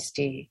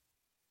PTSD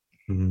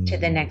to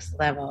the next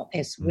level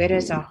is, where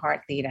does our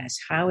heart lead us?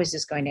 How is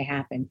this going to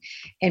happen?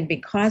 And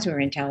because we're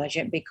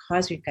intelligent,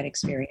 because we've got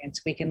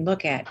experience, we can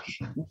look at,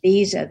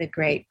 these are the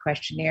great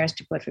questionnaires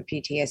to put for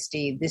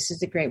PTSD. This is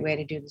the great way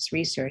to do this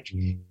research.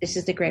 This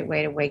is the great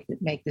way to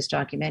make this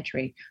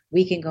documentary.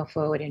 We can go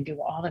forward and do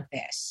all of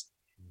this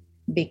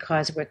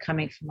because we're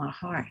coming from our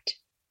heart.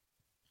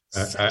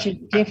 Such a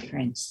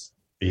difference.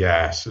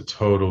 Yes, a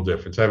total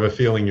difference. I have a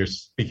feeling you're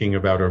speaking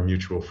about our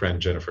mutual friend,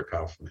 Jennifer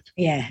Kaufman.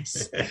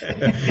 Yes.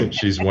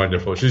 She's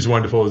wonderful. She's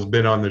wonderful. Has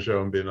been on the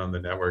show and been on the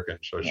network, and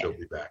so she'll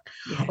be back.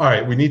 Yeah. All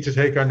right, we need to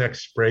take our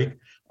next break.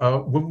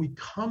 When we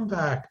come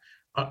back,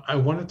 I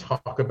want to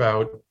talk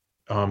about,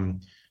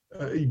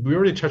 we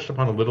already touched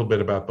upon a little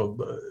bit about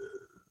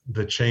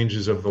the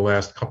changes of the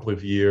last couple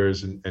of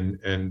years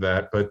and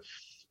that, but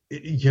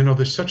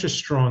there's such a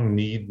strong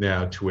need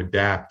now to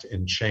adapt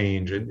and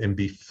change and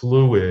be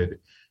fluid,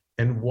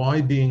 and why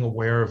being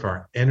aware of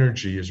our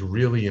energy is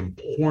really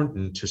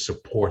important to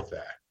support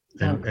that.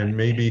 And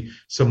maybe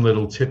some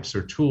little tips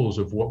or tools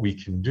of what we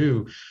can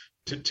do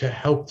to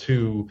help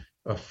to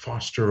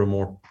foster a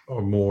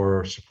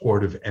more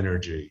supportive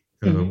energy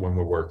when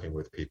we're working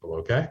with people.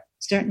 Okay?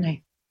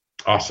 Certainly.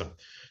 Awesome.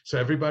 So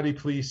everybody,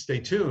 please stay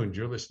tuned.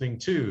 You're listening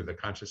to the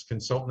Conscious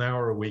Consultant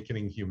Hour,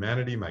 Awakening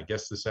Humanity. My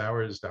guest this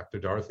hour is Dr.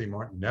 Dorothy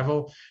Martin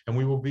Neville, and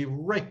we will be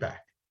right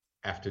back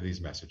after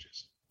these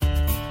messages.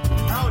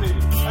 Howdy,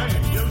 I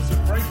am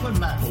Joseph Franklin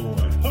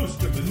McElroy,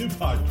 host of the new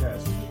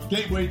podcast,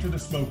 Gateway to the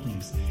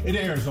Smokies. It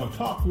airs on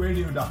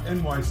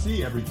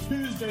talkradio.nyc every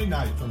Tuesday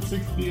night from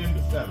 6 p.m.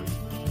 to 7.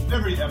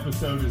 Every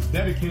episode is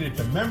dedicated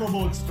to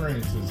memorable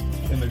experiences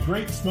in the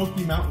Great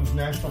Smoky Mountains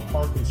National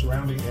Park and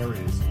surrounding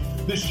areas.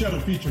 This show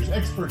features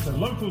experts and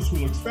locals who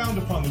will expound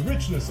upon the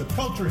richness of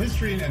culture,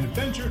 history, and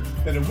adventure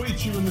that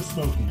awaits you in the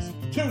Smokies.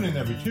 Tune in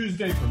every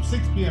Tuesday from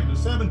 6 p.m. to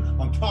 7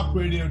 on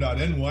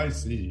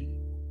talkradio.nyc.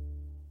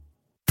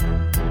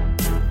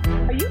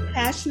 Are you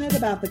passionate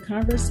about the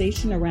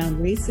conversation around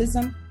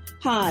racism?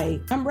 Hi,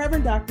 I'm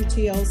Reverend Dr.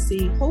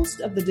 TLC, host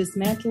of the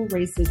Dismantle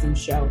Racism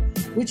Show,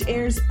 which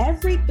airs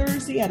every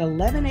Thursday at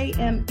 11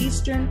 a.m.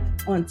 Eastern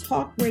on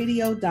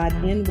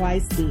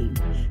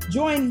talkradio.nyc.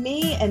 Join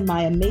me and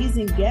my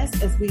amazing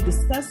guests as we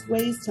discuss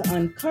ways to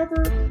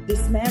uncover,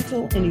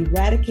 dismantle, and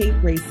eradicate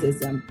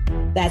racism.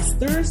 That's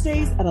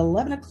Thursdays at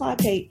 11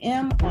 o'clock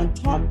a.m. on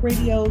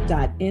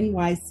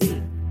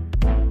talkradio.nyc.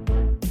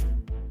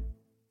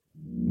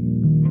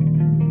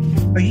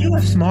 Are you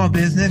a small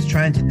business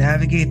trying to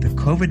navigate the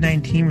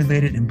COVID-19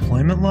 related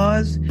employment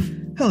laws?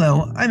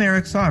 Hello, I'm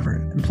Eric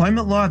Sauver,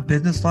 employment law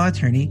business law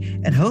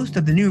attorney and host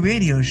of the new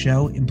radio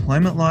show,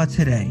 Employment Law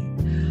Today.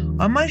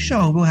 On my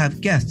show, we'll have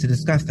guests to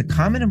discuss the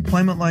common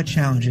employment law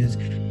challenges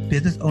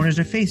business owners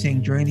are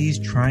facing during these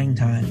trying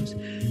times.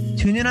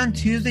 Tune in on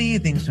Tuesday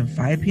evenings from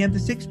 5 p.m. to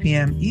 6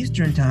 p.m.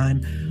 Eastern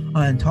Time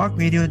on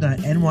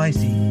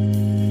talkradio.nyc.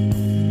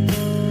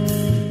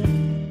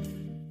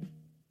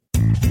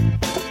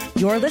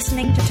 You're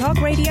listening to Talk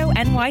Radio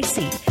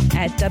NYC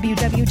at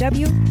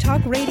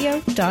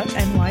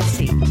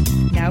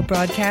www.talkradio.nyc. Now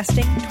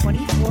broadcasting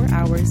 24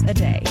 hours a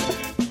day.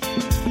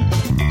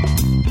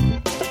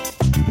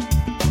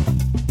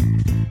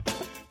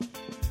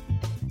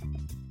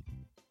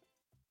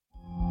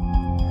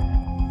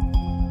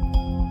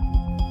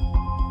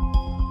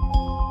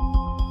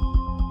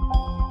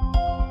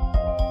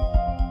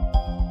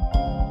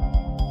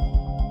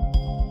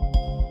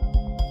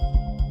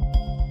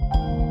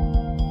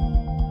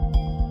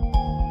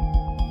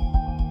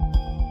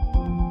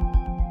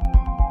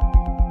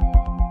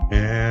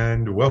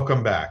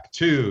 Welcome back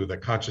to the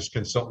Conscious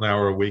Consultant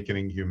Hour,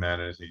 Awakening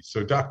Humanity.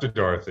 So, Dr.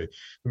 Dorothy,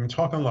 we've been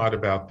talking a lot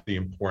about the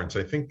importance.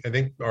 I think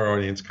our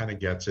audience kind of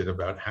gets it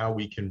about how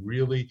we can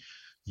really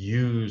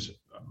use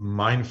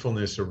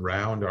mindfulness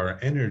around our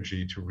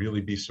energy to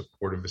really be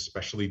supportive,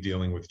 especially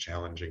dealing with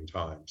challenging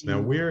times. Now,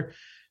 we're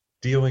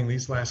dealing,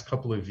 these last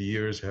couple of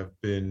years have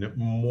been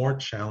more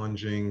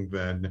challenging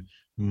than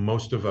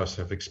most of us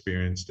have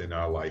experienced in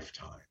our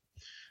lifetime.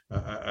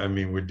 I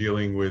mean, we're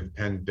dealing with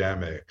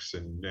pandemics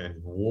and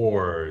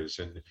wars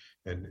and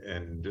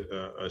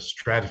a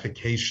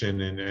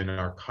stratification in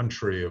our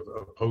country of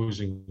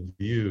opposing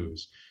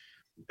views.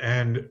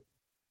 And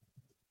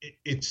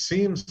it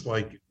seems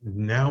like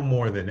now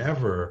more than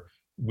ever,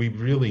 we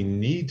really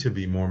need to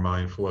be more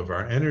mindful of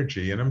our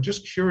energy. And I'm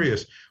just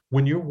curious,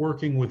 when you're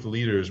working with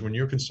leaders, when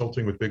you're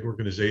consulting with big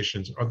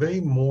organizations, are they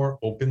more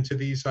open to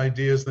these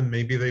ideas than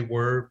maybe they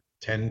were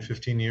 10,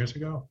 15 years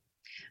ago?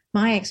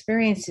 My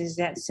experience is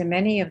that so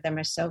many of them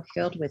are so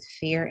filled with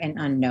fear and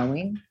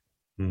unknowing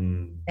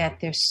that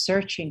they're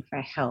searching for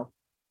help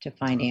to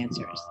find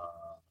answers.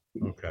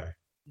 Okay.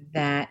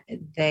 That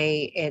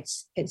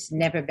it's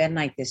never been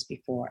like this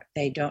before.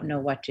 They don't know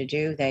what to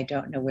do. They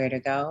don't know where to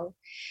go.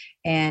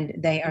 And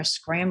they are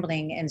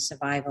scrambling in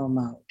survival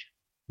mode.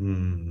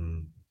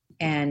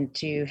 And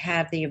to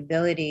have the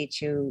ability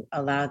to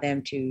allow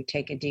them to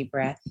take a deep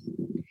breath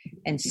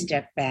and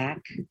step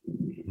back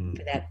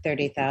for that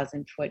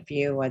 30,000-foot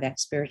view, or that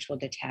spiritual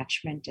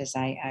detachment, as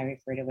I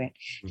refer to it,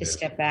 to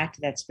step back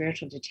to that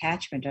spiritual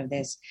detachment of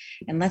this.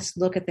 And let's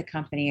look at the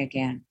company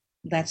again.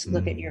 Let's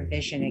look at your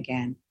vision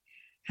again.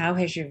 How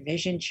has your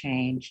vision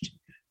changed?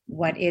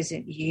 What is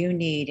it you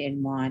need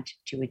and want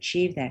to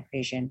achieve that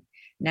vision?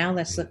 Now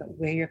let's look at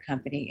where your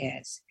company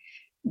is,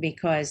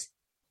 because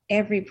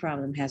every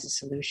problem has a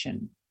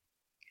solution.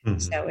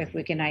 So if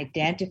we can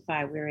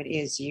identify where it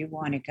is you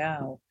want to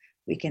go,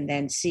 we can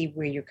then see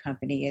where your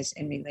company is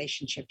in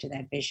relationship to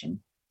that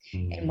vision.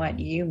 and what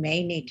you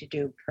may need to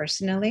do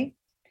personally,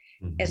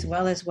 as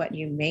well as what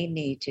you may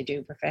need to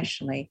do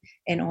professionally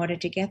in order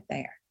to get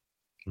there.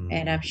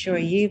 And I'm sure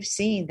you've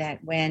seen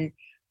that when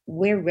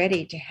we're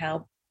ready to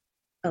help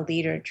a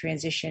leader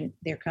transition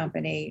their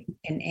company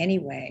in any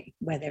way,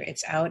 whether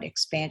it's out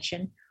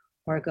expansion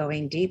or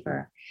going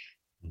deeper,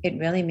 it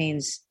really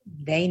means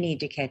they need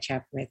to catch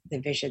up with the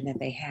vision that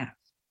they have.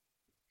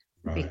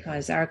 Right.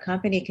 Because our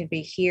company can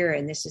be here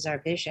and this is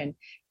our vision.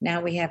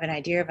 Now we have an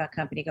idea of our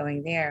company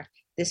going there.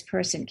 This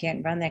person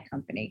can't run that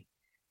company.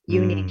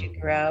 You need to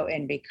grow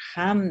and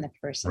become the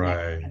person that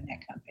can run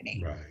that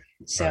company. Right.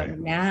 So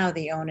now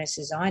the onus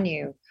is on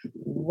you.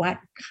 What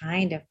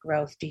kind of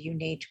growth do you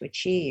need to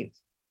achieve?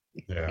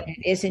 Yeah. And it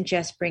isn't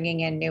just bringing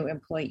in new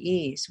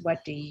employees.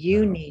 What do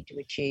you need to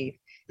achieve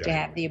to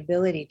have the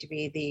ability to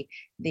be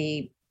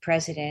the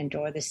president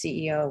or the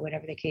CEO,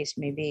 whatever the case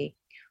may be,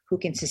 who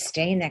can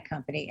sustain that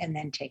company and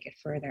then take it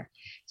further?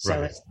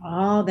 So it's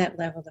all that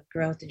level of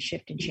growth and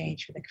shift and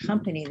change for the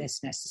company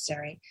that's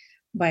necessary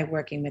by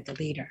working with the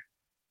leader.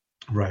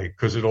 Right,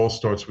 because it all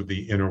starts with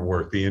the inner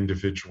work, the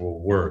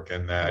individual work,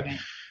 and that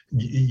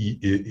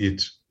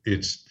it's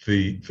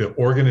the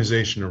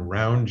organization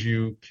around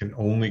you can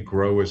only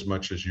grow as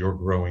much as you're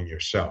growing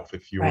yourself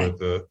if you're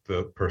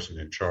the person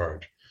in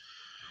charge.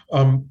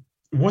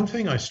 One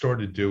thing I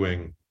started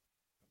doing,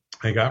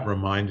 I got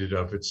reminded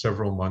of it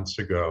several months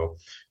ago.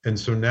 And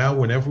so now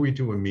whenever we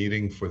do a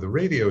meeting for the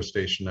radio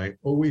station, I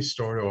always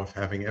start off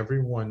having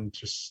everyone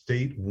just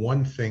state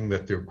one thing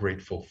that they're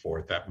grateful for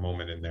at that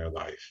moment in their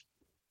life.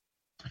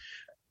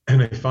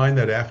 And I find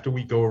that after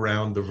we go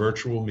around the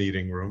virtual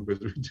meeting room,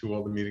 because we do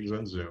all the meetings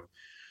on Zoom,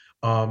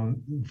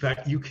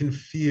 that you can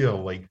feel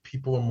like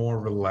people are more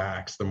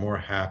relaxed, they're more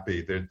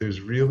happy.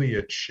 There's really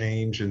a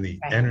change in the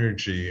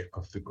energy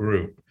of the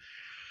group.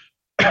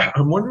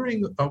 I'm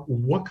wondering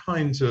what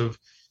kinds of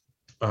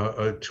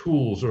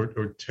tools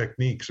or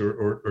techniques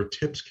or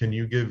tips can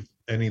you give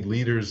any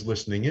leaders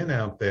listening in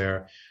out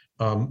there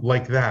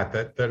like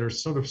that are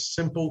sort of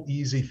simple,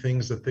 easy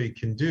things that they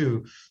can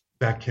do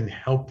that can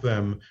help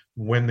them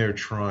when they're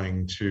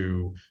trying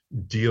to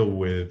deal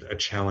with a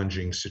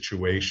challenging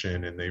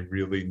situation and they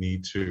really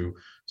need to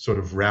sort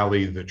of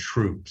rally the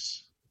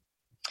troops?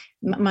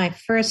 My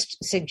first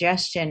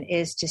suggestion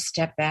is to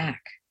step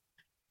back.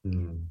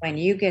 When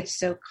you get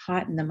so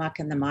caught in the muck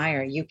and the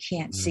mire, you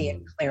can't see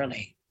it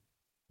clearly.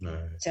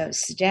 So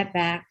step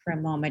back for a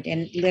moment,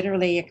 and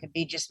literally it could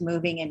be just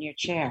moving in your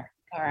chair.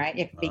 All right.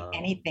 It could be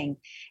anything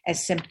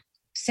as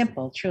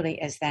simple,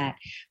 truly, as that.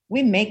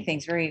 We make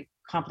things very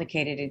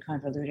complicated and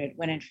convoluted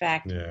when in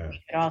fact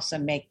we could also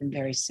make them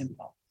very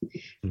simple.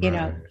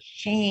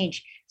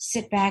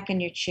 Sit back in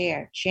your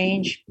chair,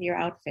 change your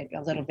outfit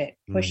a little bit,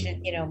 push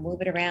it,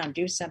 move it around,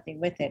 do something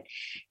with it.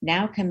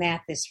 Now come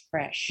at this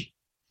fresh.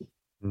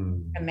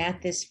 Come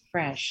at this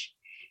fresh,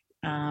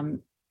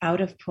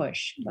 out of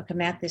push.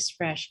 Come at this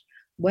fresh.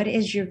 What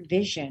is your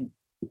vision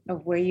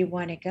of where you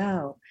want to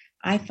go?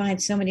 I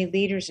find so many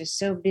leaders are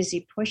so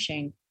busy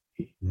pushing,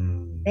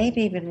 they've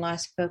even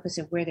lost focus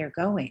of where they're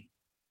going.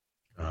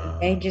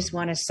 They just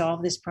want to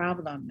solve this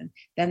problem, and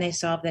then they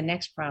solve the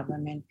next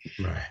problem. And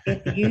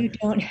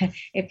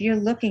if you're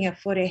looking a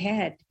foot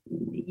ahead,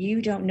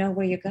 you don't know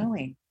where you're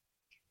going.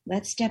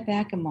 Let's step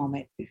back a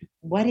moment.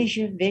 What is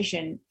your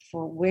vision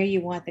for where you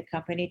want the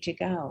company to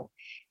go?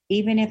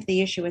 Even if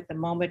the issue at the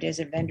moment is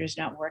a vendor's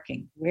not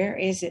working, where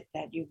is it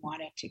that you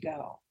want it to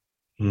go?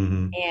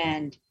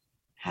 And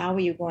how are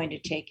you going to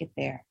take it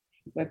there?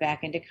 We're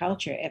back into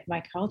culture. If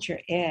my culture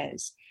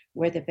is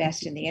we're the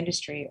best in the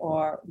industry,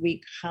 or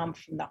we come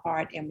from the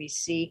heart and we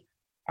see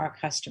our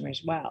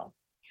customers well,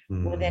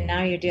 well, then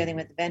now you're dealing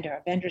with the vendor.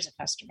 A vendor's a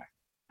customer.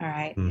 All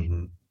right.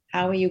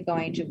 How are you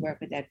going to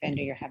work with that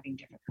vendor you're having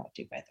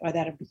difficulty with, or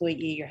that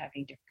employee you're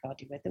having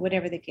difficulty with, or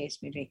whatever the case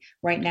may be?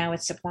 Right now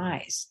it's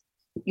supplies.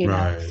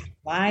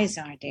 Supplies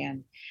aren't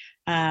in.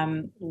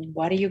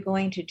 What are you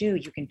going to do?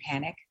 You can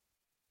panic.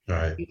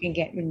 You can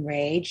get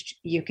enraged.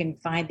 You can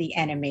find the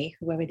enemy,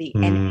 whoever the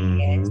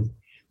enemy is,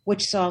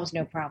 which solves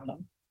no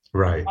problem.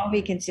 Or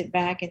we can sit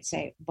back and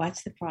say,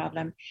 what's the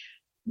problem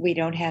we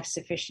don't have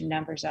sufficient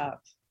numbers of?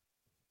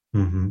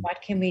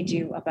 What can we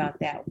do about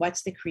that?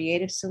 What's the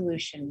creative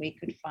solution we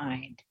could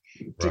find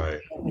to deal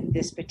with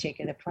this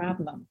particular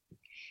problem?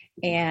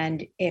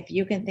 And if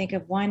you can think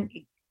of one,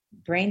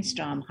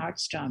 brainstorm,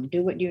 heartstorm,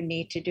 do what you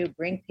need to do,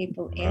 bring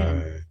people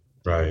in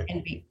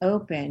and be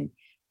open.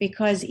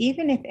 Because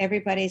even if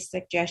everybody's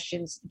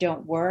suggestions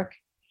don't work,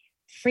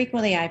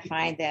 frequently I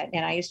find that,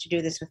 and I used to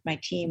do this with my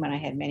team when I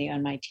had many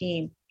on my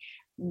team,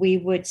 we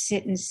would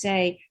sit and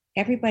say,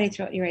 everybody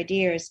throw out your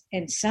ideas,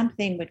 and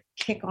something would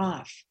kick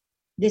off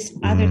this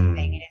other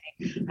thing.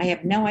 I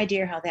have no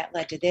idea how that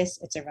led to this.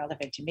 It's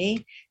irrelevant to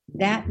me.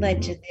 That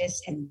led to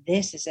this, and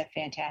this is a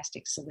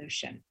fantastic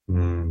solution.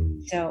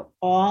 So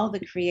all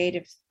the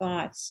creative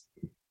thoughts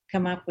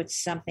come up with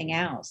something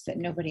else that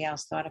nobody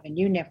else thought of, and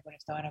you never would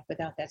have thought of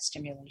without that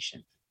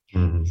stimulation.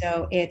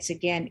 So it's,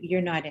 again,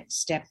 you're not in.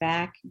 Step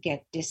back,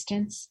 get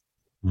distance,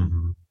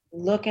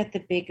 look at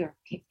the bigger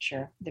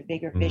picture, the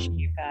bigger vision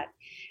you've got.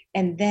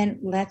 And then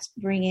let's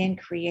bring in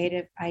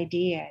creative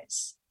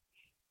ideas.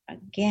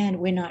 Again,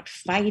 we're not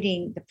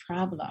fighting the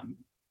problem.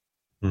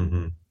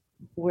 Mm-hmm.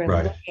 We're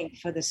Right. looking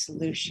for the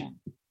solution.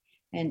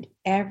 And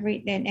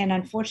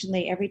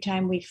unfortunately, every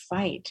time we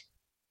fight,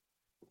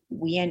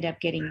 we end up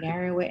getting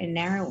narrower and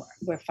narrower.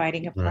 We're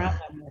fighting a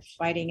problem. Right.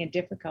 We're fighting a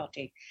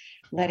difficulty.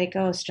 Let it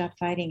go. Stop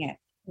fighting it.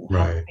 How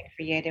Right. can we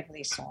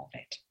creatively solve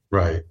it?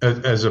 Right.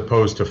 As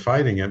opposed to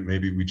fighting it,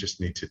 maybe we just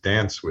need to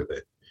dance with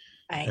it.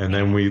 And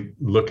then we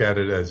look at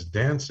it as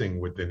dancing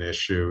with an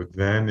issue,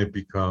 then it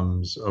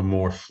becomes a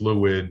more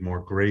fluid,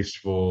 more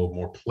graceful,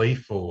 more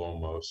playful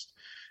almost,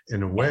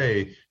 in a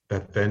way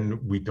that then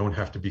we don't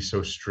have to be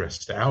so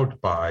stressed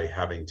out by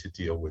having to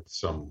deal with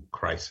some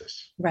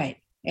crisis. Right.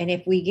 And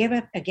if we give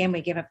up, again, we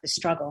give up the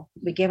struggle,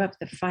 we give up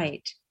the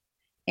fight,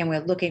 and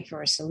we're looking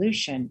for a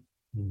solution.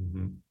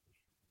 Mm-hmm.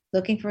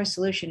 Looking for a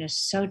solution is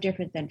so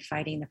different than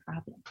fighting the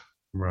problem.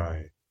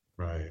 Right,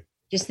 right.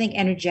 Just think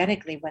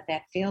energetically what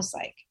that feels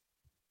like.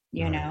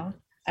 You Right. know,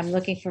 I'm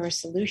looking for a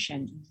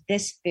solution.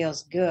 This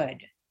feels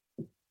good.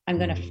 I'm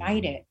going to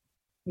fight it.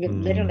 It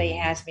literally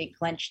has me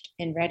clenched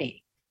and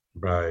ready.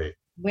 Right.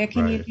 Where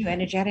can you Right. do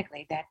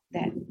energetically that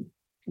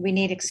we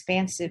need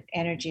expansive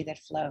energy that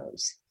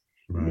flows,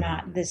 Right.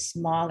 not the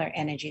smaller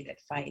energy that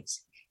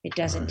fights. It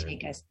doesn't Right.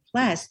 take us.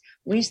 Plus,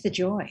 where's the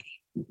joy?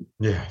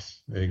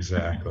 Yes,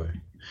 exactly.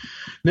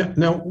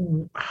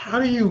 Now, how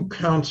do you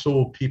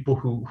counsel people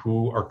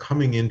who are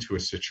coming into a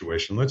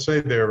situation? Let's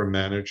say they're a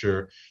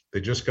manager,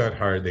 they just got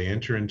hired, they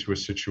enter into a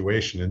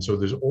situation, and so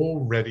there's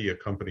already a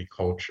company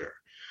culture,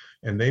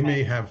 and they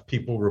may have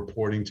people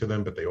reporting to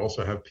them, but they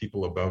also have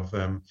people above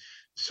them.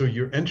 So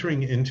you're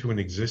entering into an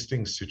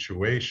existing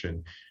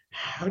situation.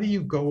 How do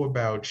you go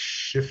about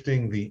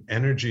shifting the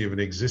energy of an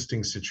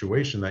existing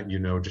situation that you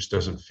know just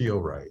doesn't feel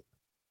right?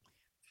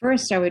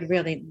 First, I would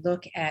really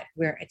look at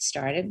where it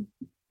started.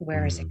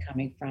 Where is it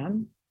coming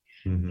from?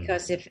 Mm-hmm.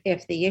 Because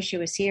if the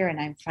issue is here and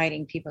I'm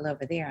fighting people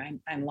over there,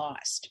 I'm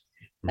lost.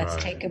 Let's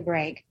Right. take a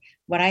break.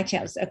 What I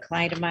tell a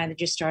client of mine that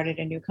just started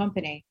a new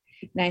company,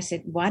 and I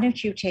said, why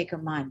don't you take a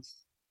month,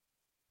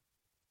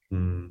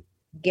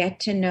 get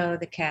to know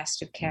the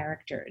cast of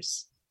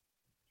characters,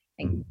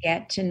 and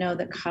get to know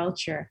the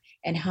culture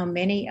and how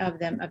many of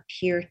them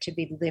appear to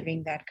be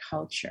living that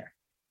culture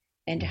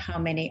and how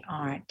many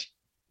aren't.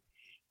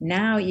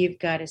 Now you've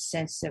got a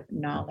sense of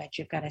knowledge,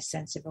 you've got a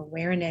sense of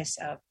awareness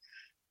of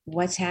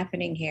what's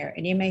happening here.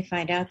 And you may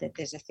find out that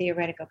there's a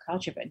theoretical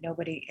culture, but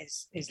nobody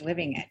is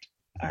living it.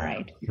 All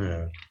right.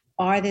 Yeah.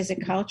 Or there's a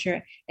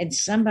culture and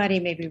somebody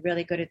may be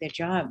really good at their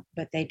job,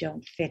 but they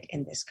don't fit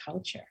in this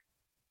culture.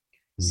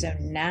 So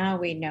now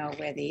we know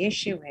where the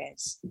issue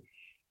is.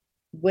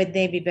 Would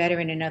they be better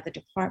in another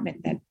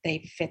department that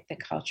they fit the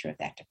culture of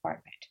that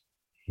department?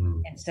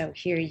 And so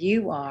here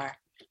you are,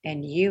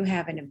 and you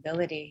have an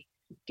ability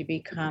to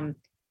become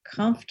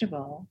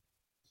comfortable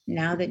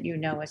now that you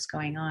know what's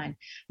going on.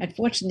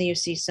 Unfortunately, you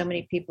see so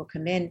many people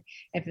come in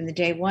and from the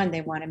day one,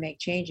 they want to make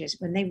changes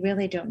when they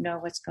really don't know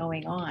what's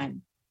going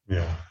on.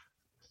 Yeah.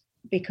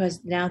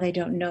 Because now they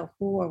don't know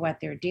who or what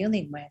they're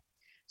dealing with.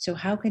 So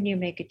how can you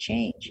make a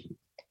change?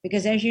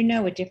 Because as you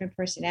know, with different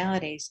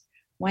personalities,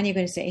 one, you're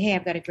going to say, hey,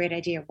 I've got a great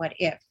idea. What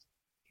if?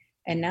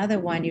 Another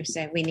one, you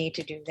say, we need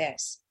to do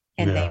this.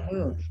 And they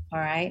move. All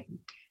right.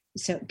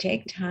 So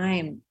take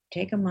time,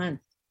 take a month.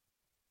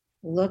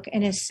 Look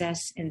and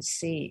assess and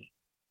see.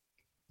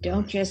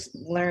 Don't just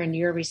learn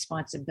your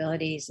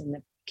responsibilities and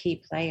the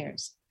key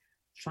players.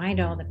 Find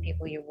all the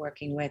people you're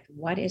working with.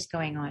 What is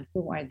going on?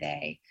 Who are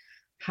they?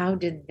 How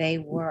did they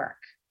work?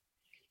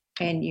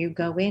 And you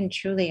go in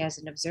truly as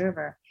an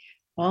observer,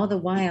 all the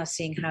while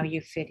seeing how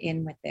you fit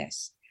in with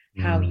this,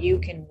 how you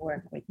can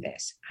work with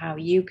this, how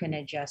you can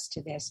adjust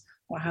to this,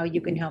 or how you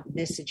can help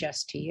this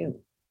adjust to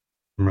you.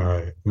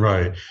 Right,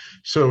 right.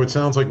 So it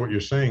sounds like what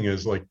you're saying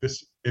is like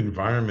this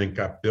environment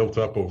got built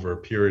up over a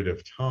period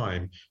of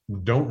time.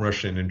 Don't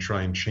rush in and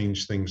try and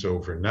change things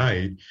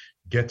overnight.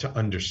 Get to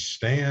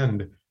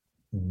understand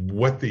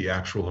what the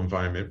actual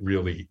environment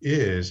really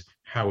is,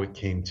 how it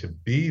came to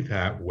be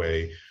that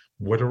way,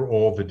 what are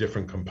all the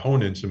different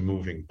components and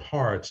moving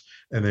parts.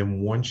 And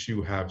then once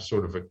you have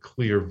sort of a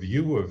clear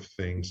view of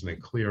things and a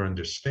clear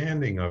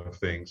understanding of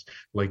things,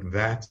 like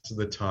that's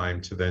the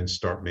time to then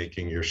start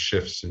making your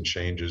shifts and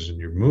changes and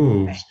your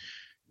moves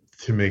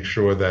to make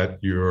sure that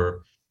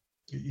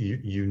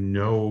you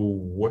know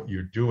what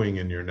you're doing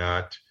and you're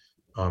not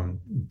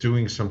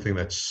doing something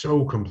that's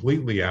so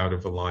completely out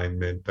of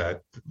alignment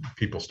that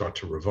people start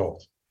to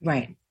revolt.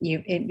 Right.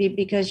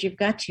 Because you've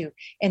got to.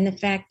 And the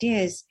fact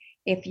is,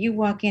 if you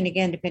walk in,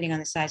 again, depending on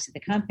the size of the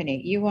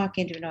company, you walk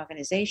into an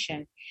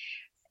organization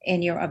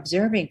and you're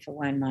observing for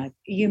 1 month,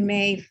 you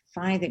may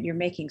find that you're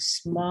making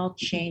small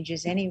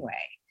changes anyway.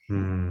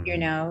 You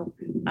know,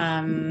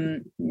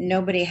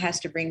 nobody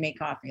has to bring me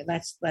coffee.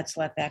 Let's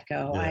let that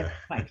go. I'm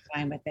quite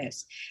fine with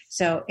this.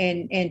 So,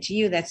 and to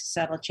you, that's a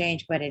subtle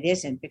change, but it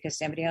isn't, because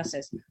somebody else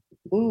says,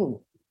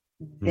 ooh,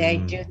 they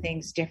do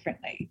things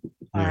differently.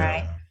 All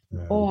right.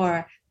 Yeah.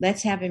 Or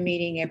let's have a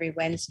meeting every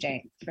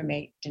Wednesday from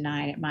 8 to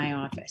 9 at my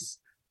office.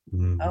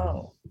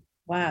 Oh,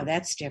 wow,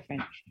 that's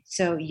different.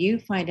 So you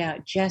find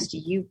out just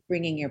you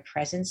bringing your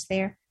presence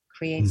there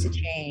creates a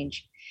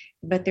change,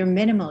 but they're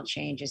minimal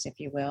changes, if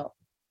you will,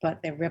 but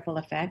they're ripple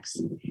effects.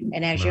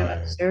 And as you're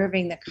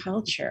observing the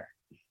culture,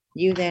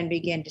 you then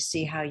begin to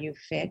see how you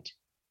fit,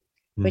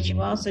 but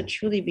you also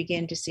truly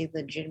begin to see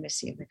the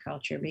legitimacy of the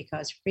culture,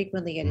 because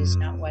frequently it is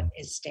not what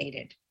is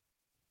stated.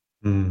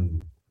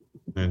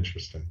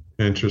 Interesting.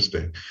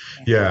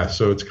 Yeah.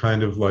 So it's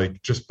kind of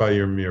like just by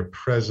your mere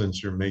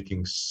presence, you're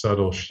making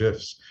subtle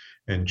shifts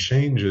and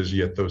changes,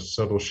 yet those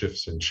subtle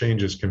shifts and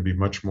changes can be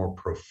much more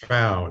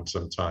profound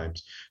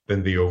sometimes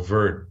than the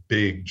overt,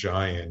 big,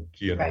 giant,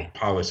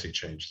 policy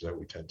changes that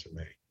we tend to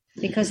make.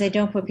 Because they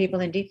don't put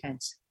people in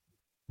defense.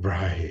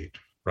 Right.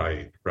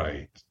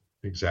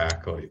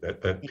 Exactly.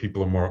 That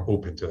people are more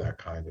open to that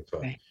kind of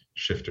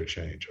shift or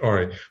change. All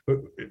right. But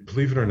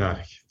believe it or not,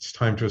 it's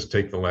time to just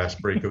take the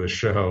last break of the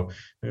show.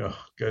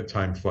 Good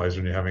time flies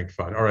when you're having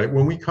fun. All right.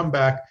 When we come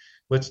back,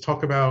 let's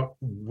talk about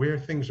where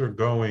things are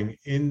going,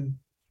 in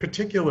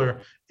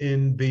particular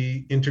in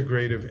the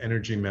integrative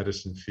energy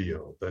medicine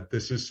field. That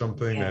this is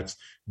something that's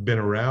been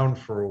around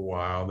for a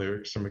while.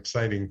 There are some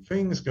exciting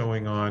things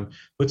going on.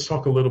 Let's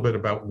talk a little bit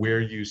about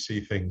where you see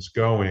things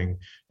going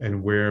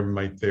and where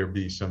might there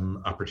be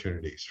some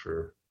opportunities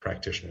for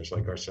practitioners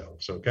like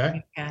ourselves.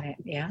 Okay? Got it.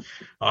 Yeah.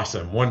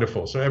 Awesome.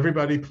 Wonderful. So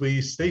everybody,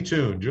 please stay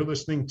tuned. You're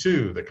listening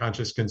to the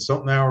Conscious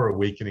Consultant Hour,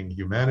 Awakening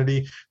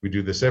Humanity. We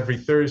do this every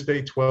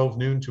Thursday, 12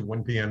 noon to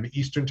 1 p.m.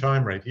 Eastern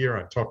Time, right here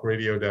on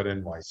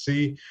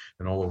talkradio.nyc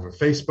and all over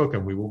Facebook.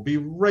 And we will be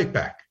right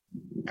back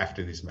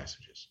after these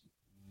messages.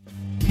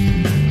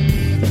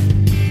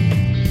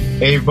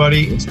 Hey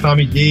everybody, it's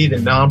Tommy D, the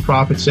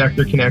nonprofit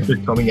sector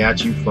connector, coming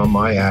at you from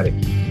my attic.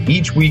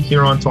 Each week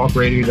here on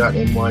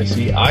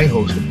talkradio.nyc, I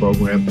host a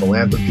program,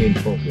 Philanthropy in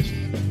Focus.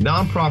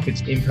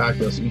 Nonprofits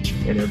impact us each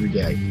and every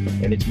day,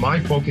 and it's my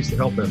focus to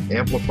help them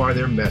amplify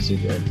their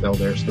message and tell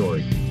their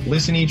story.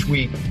 Listen each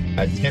week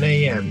at 10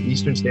 a.m.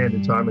 Eastern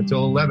Standard Time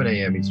until 11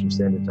 a.m. Eastern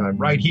Standard Time,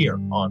 right here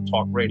on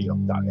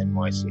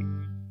talkradio.nyc.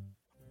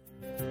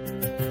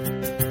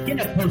 In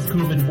a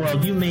post-COVID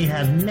world, you may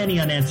have many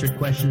unanswered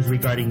questions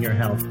regarding your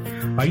health.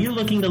 Are you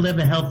looking to live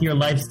a healthier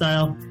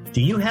lifestyle?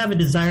 Do you have a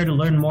desire to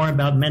learn more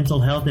about mental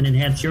health and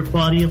enhance your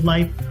quality of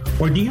life?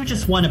 Or do you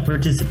just want to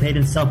participate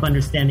in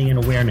self-understanding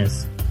and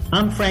awareness?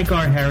 I'm Frank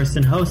R.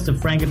 Harrison, host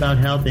of Frank About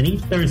Health, and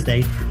each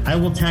Thursday, I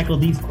will tackle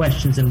these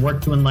questions and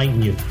work to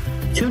enlighten you.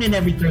 Tune in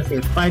every Thursday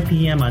at 5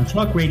 p.m. on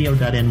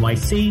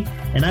talkradio.nyc,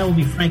 and I will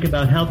be Frank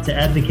About Health to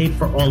advocate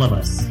for all of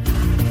us.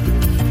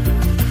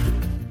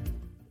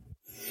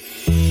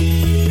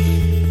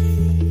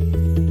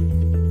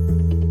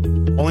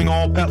 Calling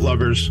all pet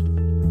lovers.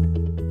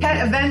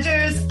 Pet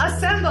Avengers,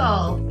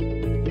 assemble!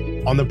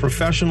 On the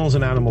Professionals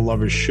and Animal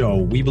Lovers show,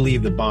 we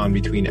believe the bond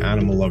between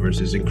animal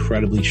lovers is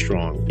incredibly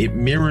strong. It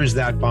mirrors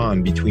that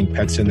bond between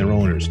pets and their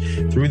owners.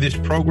 Through this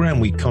program,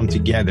 we come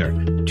together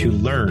to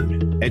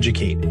learn,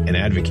 educate, and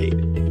advocate.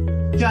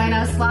 Join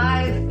us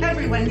live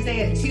every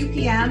Wednesday at 2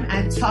 p.m.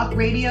 at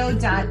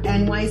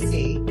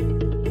talkradio.nyc.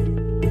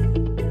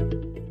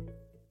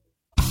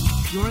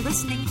 You're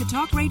listening to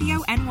Talk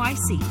Radio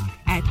NYC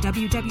at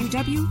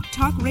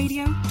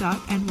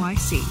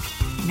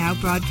www.talkradio.nyc. Now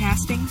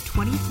broadcasting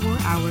 24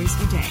 hours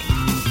a day.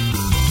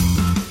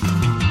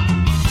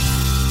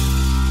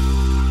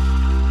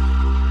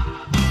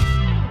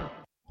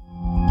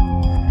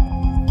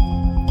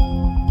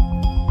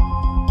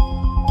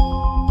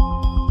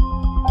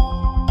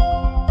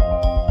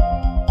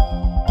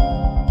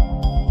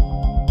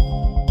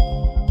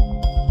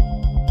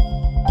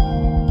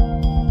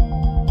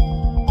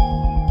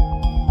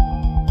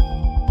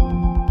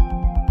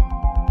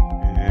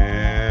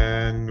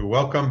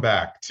 Welcome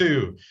back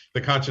to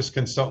the Conscious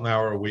Consultant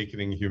Hour,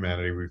 Awakening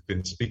Humanity. We've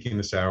been speaking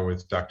this hour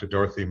with Dr.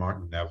 Dorothy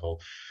Martin Neville,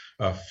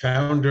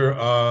 founder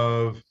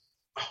of,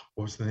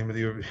 what was the name of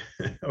the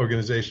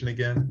organization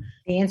again?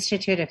 The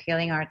Institute of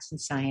Healing Arts and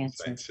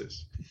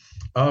Sciences.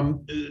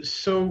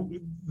 So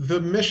the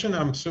mission,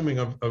 I'm assuming,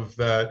 of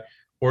that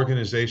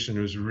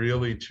organization is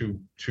really to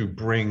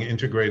bring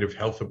integrative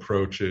health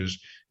approaches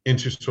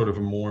into sort of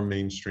a more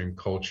mainstream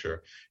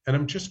culture. And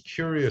I'm just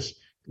curious,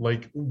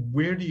 like,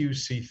 where do you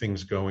see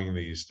things going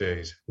these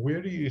days?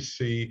 Where do you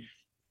see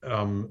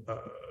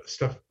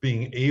stuff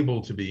being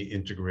able to be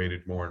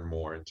integrated more and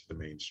more into the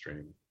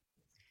mainstream?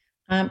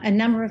 A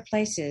number of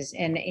places.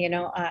 And,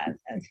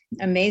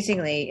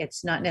 amazingly,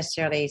 it's not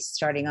necessarily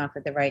starting off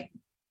with the right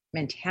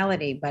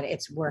mentality, but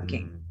it's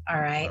working.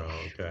 All right.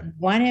 Oh, okay.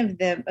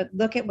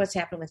 Look at what's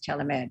happened with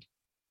telemed.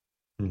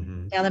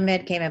 Mm-hmm.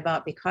 Telemed came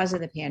about because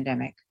of the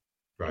pandemic.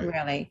 Right.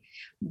 Really.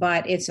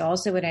 But it's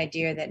also an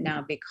idea that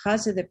now,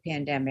 because of the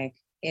pandemic,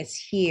 it's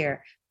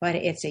here, but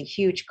it's a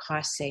huge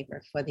cost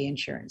saver for the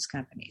insurance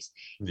companies.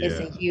 Yeah. It's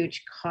a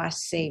huge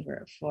cost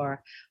saver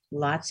for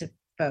lots of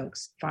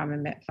folks.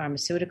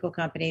 Pharmaceutical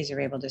companies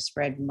are able to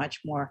spread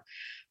much more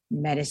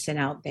medicine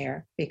out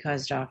there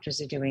because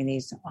doctors are doing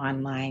these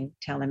online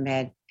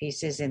telemed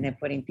pieces and they're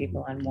putting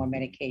people on more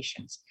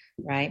medications,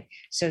 right?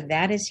 So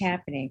that is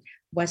happening.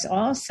 What's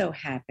also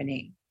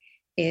happening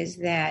is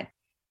that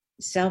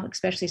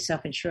especially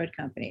self-insured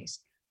companies,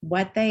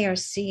 what they are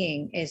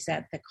seeing is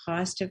that the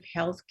cost of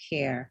health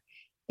care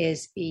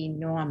is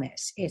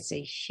enormous. It's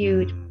a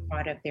huge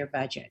part of their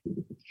budget.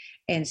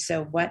 And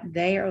so what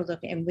they are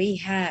looking, and we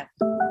have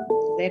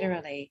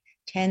literally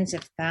tens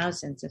of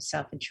thousands of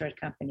self-insured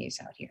companies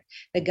out here.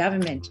 The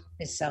government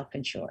is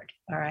self-insured,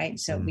 all right?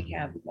 So we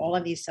have all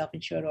of these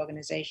self-insured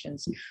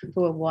organizations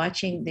who are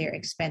watching their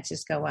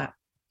expenses go up.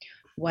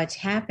 What's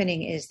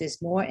happening is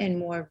there's more and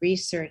more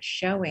research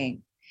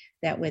showing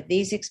that with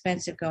these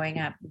expenses going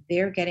up,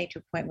 they're getting to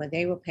a point where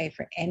they will pay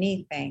for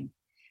anything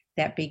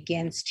that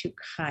begins to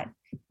cut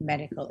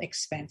medical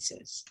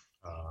expenses.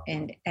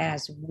 And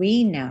as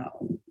we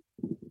know,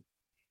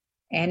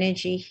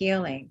 energy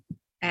healing,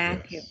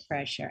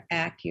 acupressure,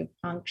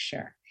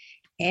 acupuncture,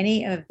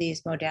 any of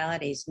these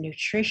modalities,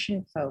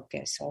 nutrition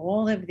focus,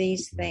 all of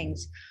these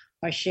things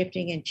are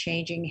shifting and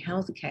changing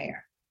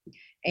healthcare.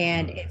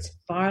 And it's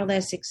far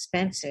less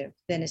expensive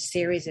than a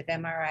series of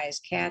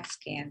MRIs, CAT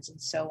scans,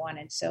 and so on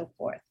and so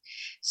forth.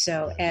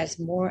 So as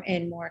more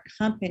and more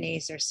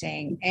companies are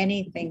saying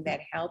anything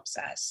that helps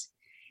us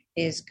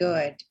is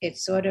good,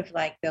 it's sort of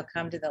like they'll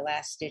come to the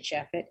last ditch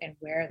effort and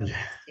wear the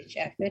last ditch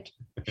effort.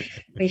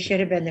 We should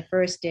have been the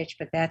first ditch,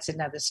 but that's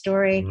another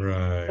story.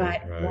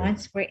 But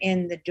once we're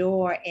in the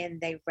door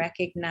and they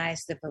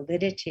recognize the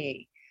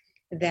validity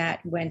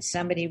that when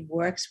somebody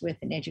works with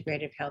an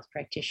integrative health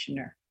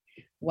practitioner,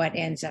 what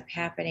ends up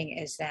happening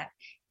is that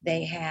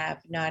they have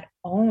not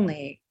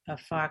only a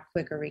far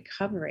quicker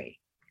recovery,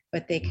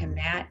 but they come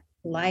at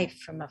life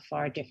from a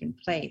far different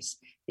place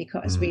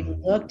because we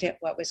looked at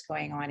what was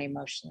going on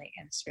emotionally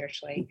and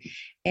spiritually.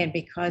 And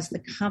because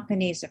the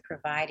companies are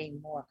providing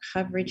more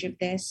coverage of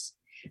this,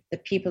 the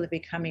people are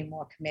becoming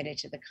more committed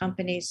to the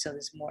companies. So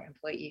there's more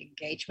employee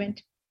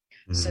engagement.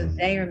 So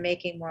they are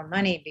making more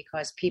money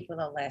because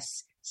people are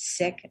less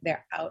sick,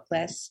 they're out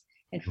less.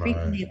 And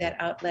frequently that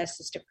out less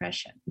is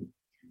depression.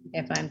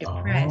 If I'm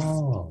depressed,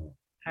 all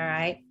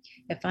right,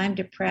 if I'm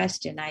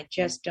depressed and I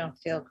just don't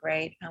feel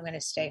great, I'm going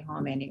to stay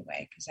home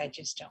anyway because I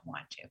just don't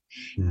want to.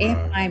 If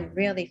I'm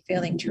really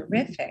feeling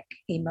terrific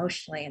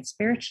emotionally and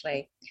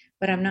spiritually,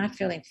 but I'm not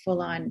feeling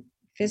full on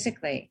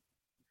physically,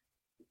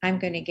 I'm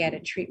going to get a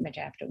treatment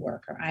after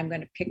work, or I'm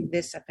going to pick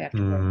this up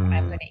after work, or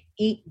I'm going to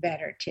eat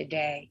better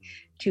today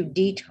to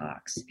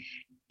detox.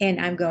 And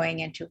I'm going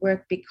into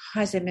work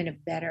because I'm in a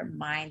better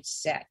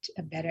mindset,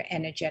 a better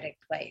energetic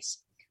place.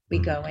 We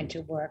go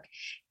into work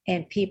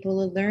and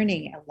people are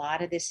learning. A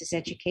lot of this is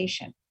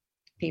education.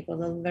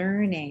 People are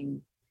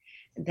learning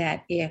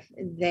that if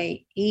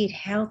they eat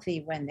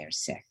healthy when they're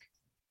sick,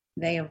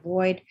 they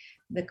avoid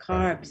the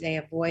carbs, they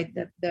avoid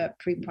the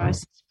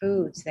pre-processed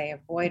foods, they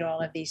avoid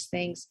all of these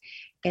things,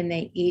 and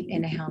they eat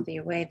in a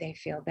healthier way, they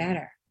feel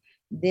better.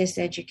 This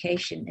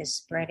education is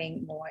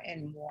spreading more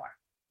and more.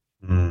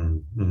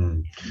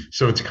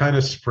 So it's kind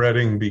of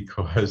spreading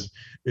because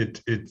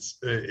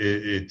it's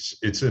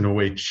in a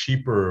way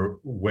cheaper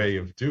way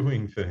of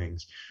doing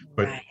things,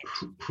 but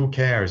who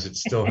cares? It's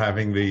still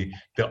having the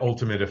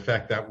ultimate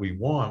effect that we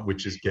want,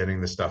 which is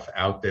getting the stuff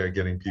out there,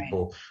 getting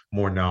people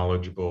more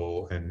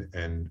knowledgeable,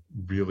 and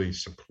really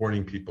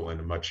supporting people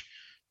in a much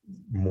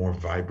more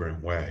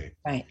vibrant way.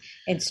 Right.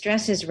 And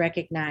stress is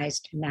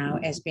recognized now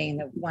as being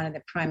one of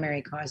the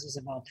primary causes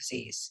of all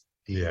disease.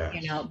 Yeah.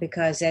 You know,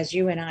 because as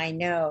you and I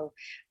know,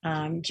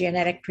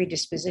 genetic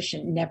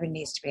predisposition never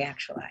needs to be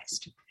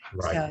actualized.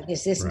 So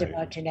this isn't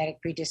about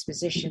genetic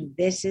predisposition.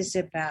 This is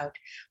about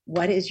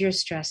what is your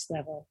stress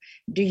level?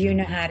 Do you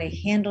know how to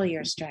handle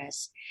your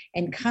stress?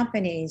 And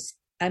companies,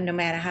 no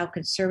matter how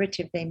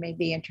conservative they may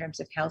be in terms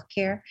of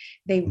healthcare,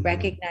 they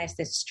recognize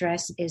that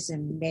stress is a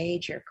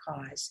major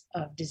cause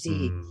of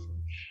disease.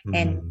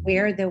 And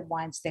we're the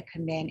ones that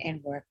come in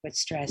and work with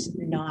stress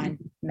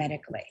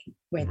non-medically,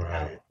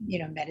 without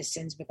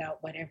medicines, without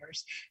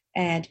whatever's.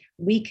 And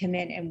we come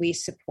in and we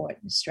support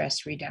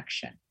stress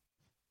reduction.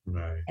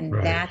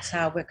 That's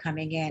how we're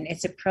coming in.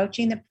 It's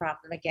approaching the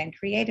problem again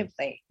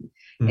creatively.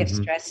 If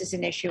stress is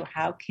an issue,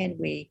 how can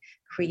we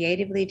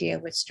creatively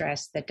deal with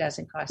stress that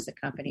doesn't cost the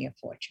company a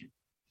fortune?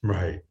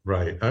 Right.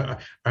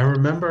 I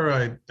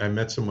remember I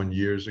met someone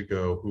years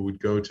ago who would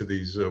go to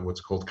these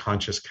what's called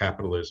conscious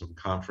capitalism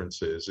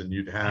conferences, and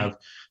you'd have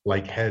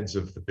like heads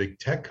of the big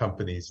tech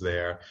companies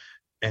there,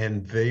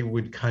 and they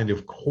would kind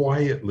of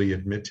quietly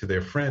admit to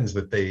their friends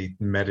that they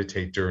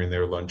meditate during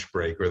their lunch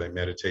break or they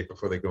meditate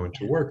before they go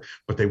into work,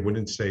 but they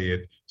wouldn't say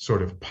it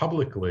sort of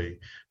publicly.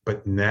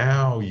 But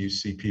now you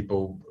see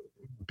people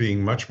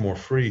being much more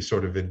free,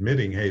 sort of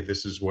admitting, hey,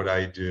 this is what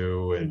I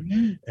do,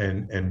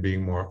 and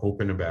being more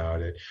open about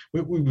it.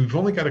 We've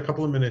only got a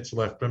couple of minutes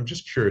left, but I'm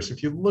just curious,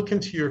 if you look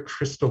into your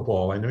crystal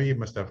ball, I know you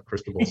must have a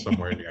crystal ball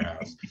somewhere in your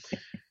house,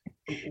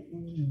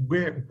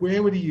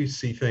 where do you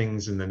see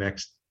things in the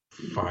next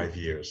 5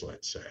 years,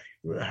 let's say?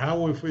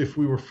 How, if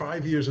we were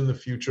 5 years in the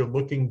future,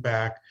 looking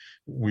back,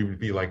 we would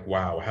be like,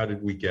 wow, how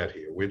did we get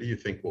here? Where do you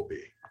think we'll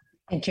be?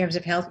 In terms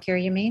of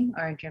healthcare, you mean,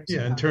 or in terms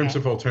of in terms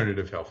of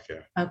alternative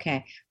healthcare?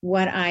 Okay.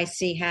 What I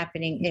see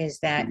happening is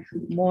that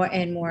more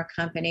and more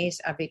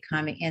companies are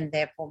becoming, and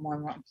therefore more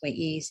and more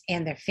employees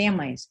and their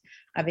families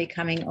are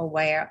becoming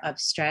aware of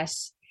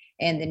stress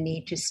and the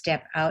need to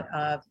step out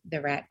of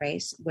the rat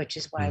race, which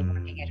is why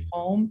working at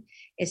home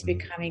is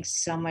becoming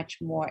so much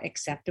more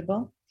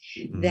acceptable.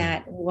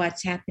 That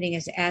what's happening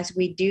is as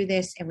we do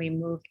this and we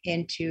move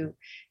into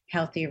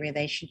healthier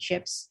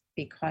relationships,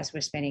 because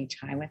we're spending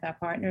time with our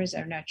partners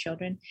and our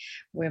children,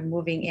 we're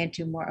moving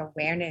into more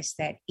awareness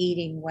that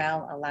eating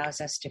well allows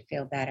us to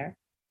feel better.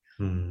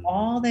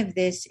 All of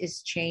this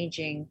is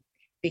changing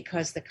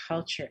because the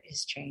culture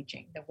is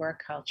changing. The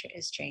work culture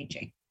is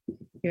changing,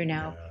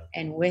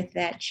 and with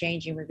that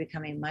changing, we're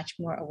becoming much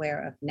more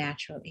aware of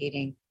natural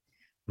eating,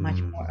 much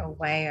more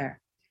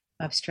aware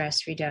of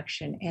stress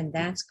reduction. And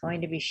that's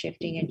going to be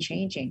shifting and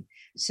changing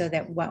so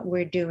that what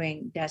we're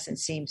doing doesn't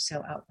seem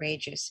so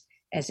outrageous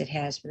as it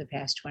has for the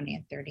past 20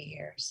 and 30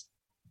 years.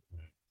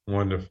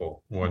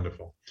 Wonderful,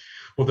 wonderful.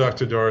 Well,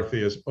 Dr.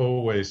 Dorothy, as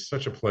always,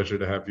 such a pleasure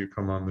to have you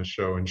come on the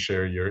show and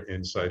share your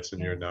insights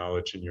and your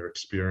knowledge and your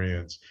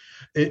experience.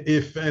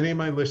 If any of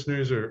my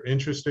listeners are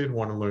interested,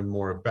 want to learn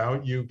more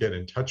about you, get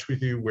in touch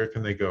with you, where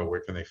can they go?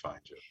 Where can they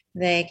find you?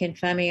 They can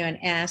find me on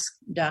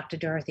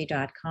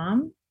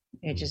AskDrDorothy.com,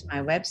 which is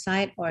my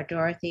website, or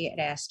Dorothy at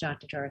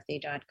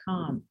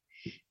AskDrDorothy.com.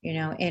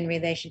 In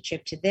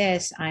relationship to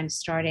this, I'm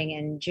starting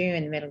in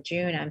June, middle of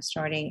June, I'm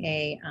starting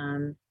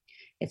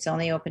it's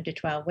only open to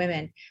 12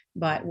 women,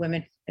 but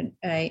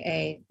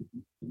a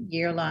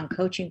year-long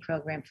coaching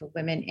program for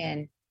women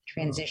in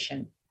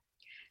transition.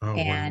 And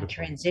wonderful.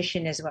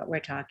 Transition is what we're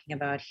talking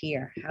about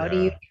here. How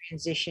do you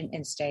transition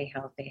and stay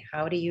healthy?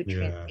 How do you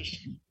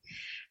transition?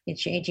 In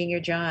changing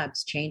your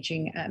jobs,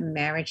 changing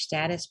marriage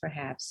status,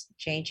 perhaps,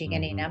 changing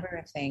any number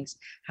of things.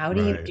 How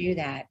do you do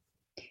that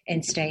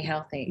and stay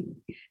healthy?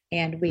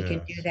 And we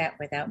can do that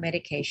without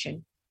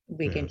medication.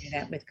 We can do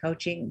that with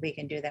coaching. We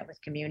can do that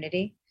with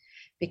community,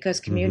 because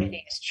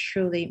community is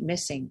truly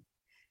missing.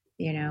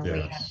 We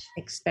have,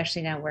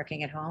 especially now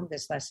working at home,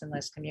 there's less and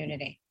less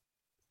community.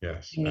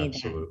 Yes,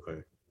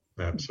 absolutely.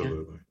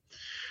 Absolutely.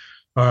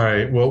 All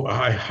right. Well,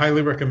 I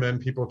highly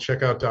recommend people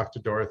check out Dr.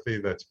 Dorothy.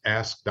 That's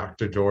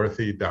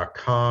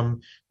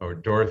AskDrDorothy.com or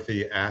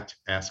Dorothy at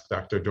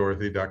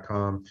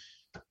AskDrDorothy.com.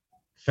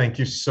 Thank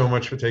you so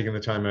much for taking the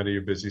time out of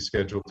your busy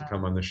schedule to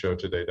come on the show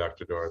today,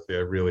 Dr. Dorothy. I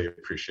really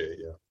appreciate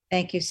you.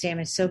 Thank you, Sam.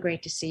 It's so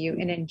great to see you,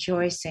 and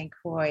enjoy St.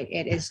 Croix.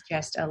 It is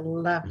just a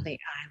lovely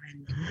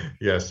island.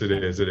 Yes, it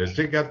is. It is.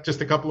 We got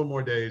just a couple of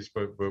more days,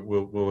 but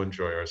we'll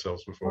enjoy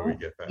ourselves before we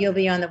get back. You'll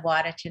be on the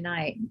water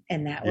tonight,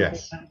 and that will be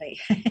lovely.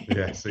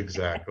 Yes,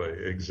 exactly.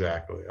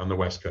 On the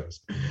West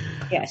Coast.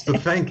 Yes. So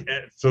thank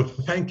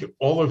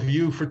all of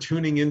you for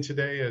tuning in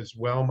today as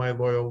well, my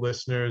loyal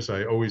listeners.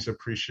 I always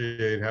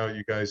appreciate how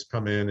you guys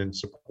come in and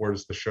support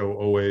us, the show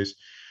always.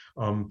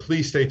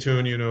 Please stay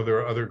tuned. There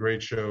are other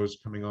great shows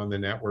coming on the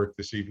network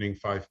this evening,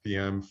 5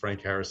 p.m.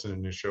 Frank Harrison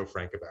and his show,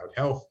 Frank About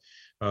Health.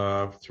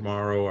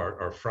 Tomorrow,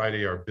 our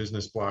Friday, our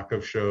business block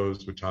of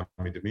shows with Tommy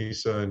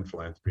DeMisa and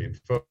Philanthropy in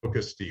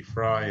Focus, Steve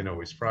Fry and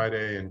Always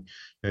Friday,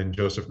 and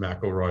Joseph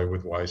McElroy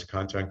with Wise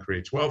Content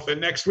Creates Wealth. And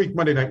next week,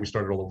 Monday night, we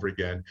start it all over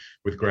again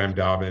with Graham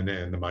Dobbin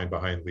and The Mind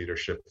Behind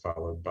Leadership,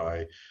 followed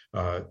by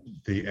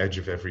The Edge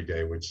of Every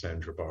Day with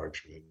Sandra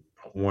Bargman.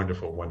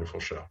 Wonderful, wonderful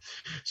show.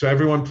 So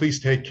everyone, please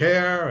take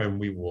care, and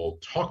we will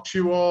talk to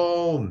you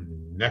all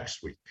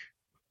next week.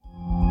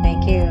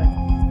 Thank you.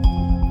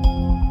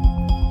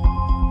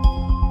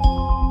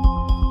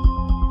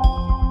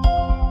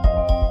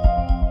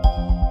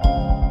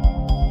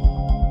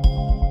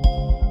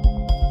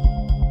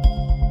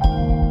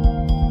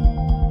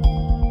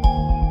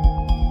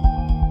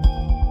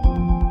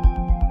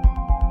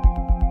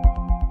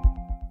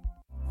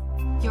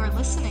 You're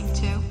listening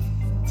to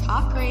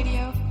Talk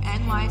Radio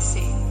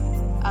NYC.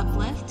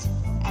 Uplift,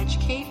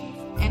 educate,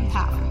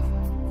 empower.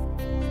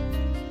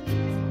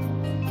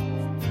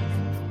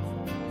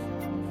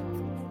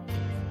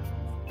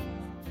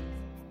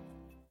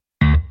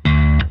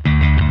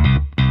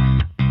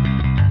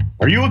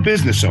 Are you a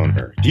business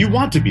owner? Do you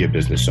want to be a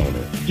business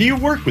owner? Do you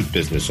work with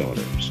business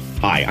owners?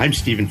 Hi, I'm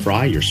Stephen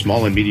Fry, your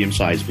small and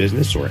medium-sized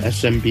business or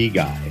SMB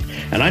guy,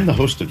 and I'm the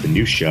host of the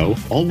new show,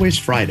 Always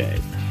Friday.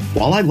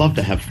 While I love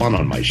to have fun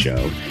on my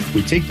show,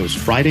 we take those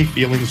Friday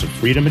feelings of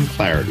freedom and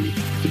clarity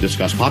to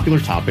discuss popular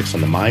topics on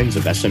the minds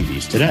of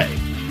SMBs today.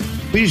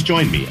 Please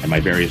join me and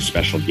my various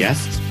special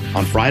guests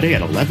on Friday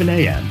at 11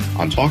 a.m.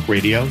 on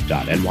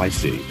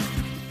talkradio.nyc.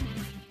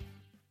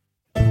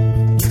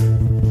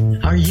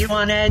 Are you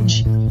on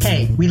edge?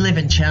 Hey, we live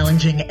in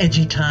challenging,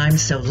 edgy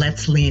times, so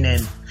let's lean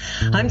in.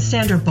 I'm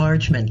Sandra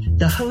Bargman,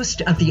 the host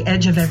of The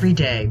Edge of Every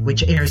Day,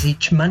 which airs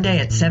each Monday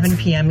at 7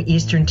 p.m.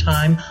 Eastern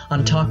Time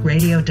on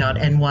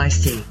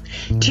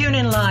talkradio.nyc. Tune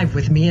in live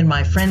with me and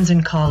my friends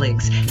and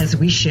colleagues as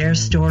we share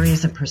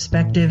stories and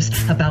perspectives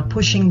about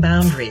pushing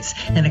boundaries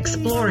and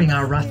exploring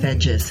our rough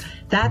edges.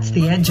 That's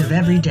The Edge of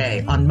Every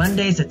Day on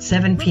Mondays at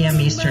 7 p.m.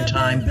 Eastern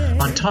Time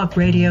on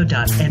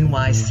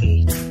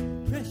talkradio.nyc.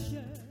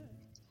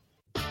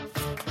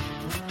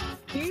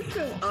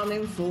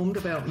 informed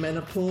about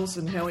menopause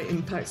and how it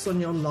impacts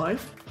on your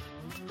life?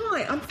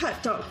 Hi, I'm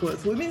Pat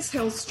Duckworth, women's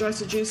health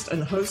strategist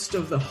and host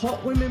of the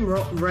Hot Women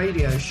Rock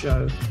radio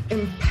show,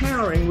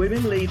 empowering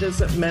women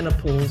leaders at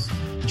menopause.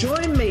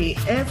 Join me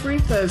every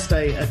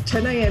Thursday at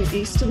 10 a.m.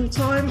 Eastern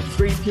Time,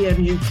 3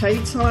 p.m.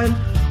 UK time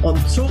on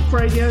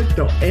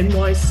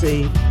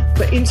talkradio.nyc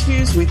for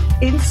interviews with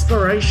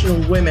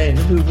inspirational women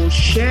who will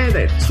share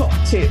their top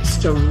tips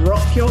to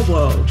rock your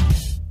world.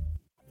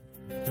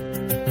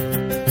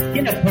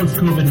 In a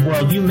post-COVID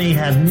world, you may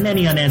have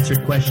many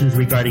unanswered questions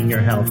regarding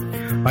your health.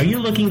 Are you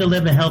looking to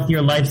live a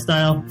healthier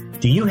lifestyle?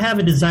 Do you have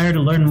a desire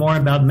to learn more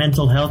about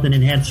mental health and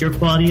enhance your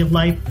quality of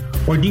life?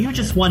 Or do you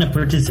just want to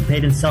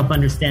participate in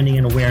self-understanding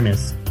and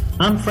awareness?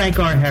 I'm Frank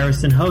R.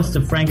 Harrison, host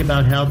of Frank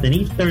About Health, and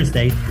each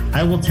Thursday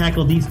I will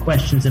tackle these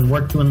questions and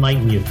work to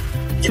enlighten you.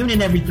 Tune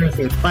in every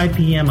Thursday at 5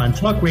 p.m. on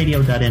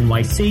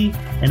talkradio.nyc,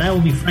 and I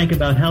will be Frank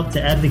About Health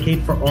to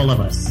advocate for all of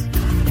us.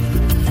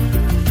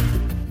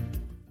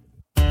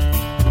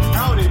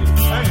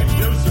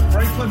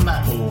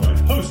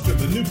 McElroy, host of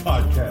the new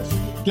podcast,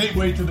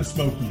 Gateway to the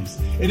Smokies.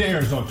 It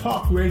airs on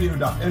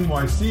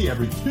talkradio.nyc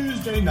every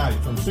Tuesday night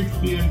from 6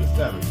 p.m. to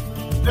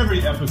 7.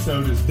 Every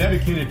episode is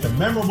dedicated to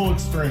memorable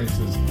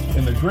experiences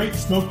in the Great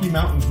Smoky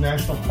Mountains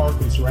National Park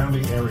and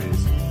surrounding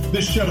areas.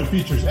 This show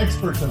features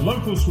experts and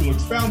locals who will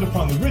expound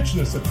upon the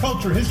richness of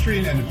culture,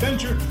 history, and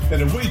adventure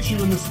that awaits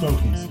you in the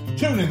Smokies.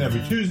 Tune in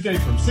every Tuesday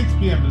from 6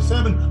 p.m. to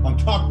 7 on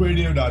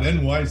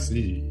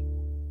talkradio.nyc.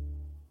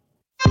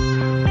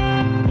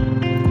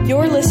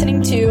 You're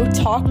listening to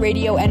Talk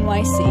Radio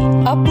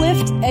NYC.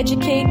 Uplift,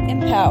 educate,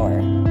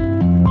 empower.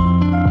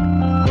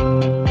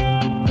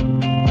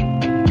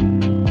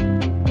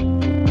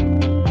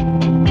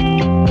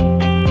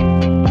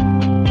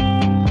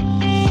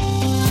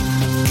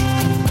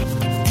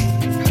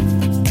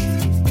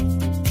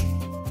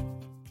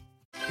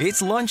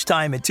 It's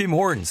lunchtime at Tim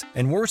Hortons,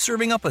 and we're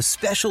serving up a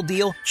special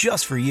deal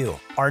just for you.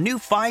 Our new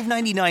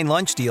 $5.99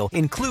 lunch deal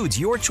includes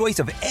your choice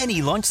of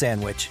any lunch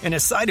sandwich and a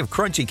side of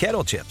crunchy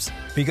kettle chips.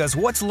 Because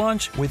what's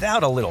lunch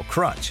without a little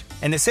crunch?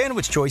 And the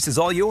sandwich choice is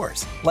all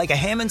yours, like a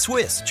ham and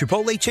Swiss,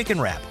 Chipotle chicken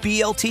wrap,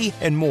 BLT,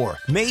 and more,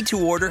 made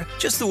to order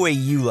just the way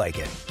you like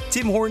it.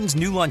 Tim Hortons'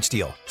 new lunch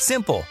deal.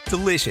 Simple,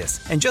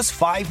 delicious, and just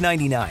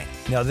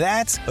 $5.99. Now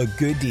that's a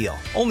good deal.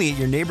 Only at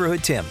your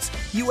neighborhood Tim's.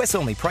 U.S.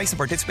 only. Price and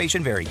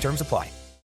participation vary. Terms apply.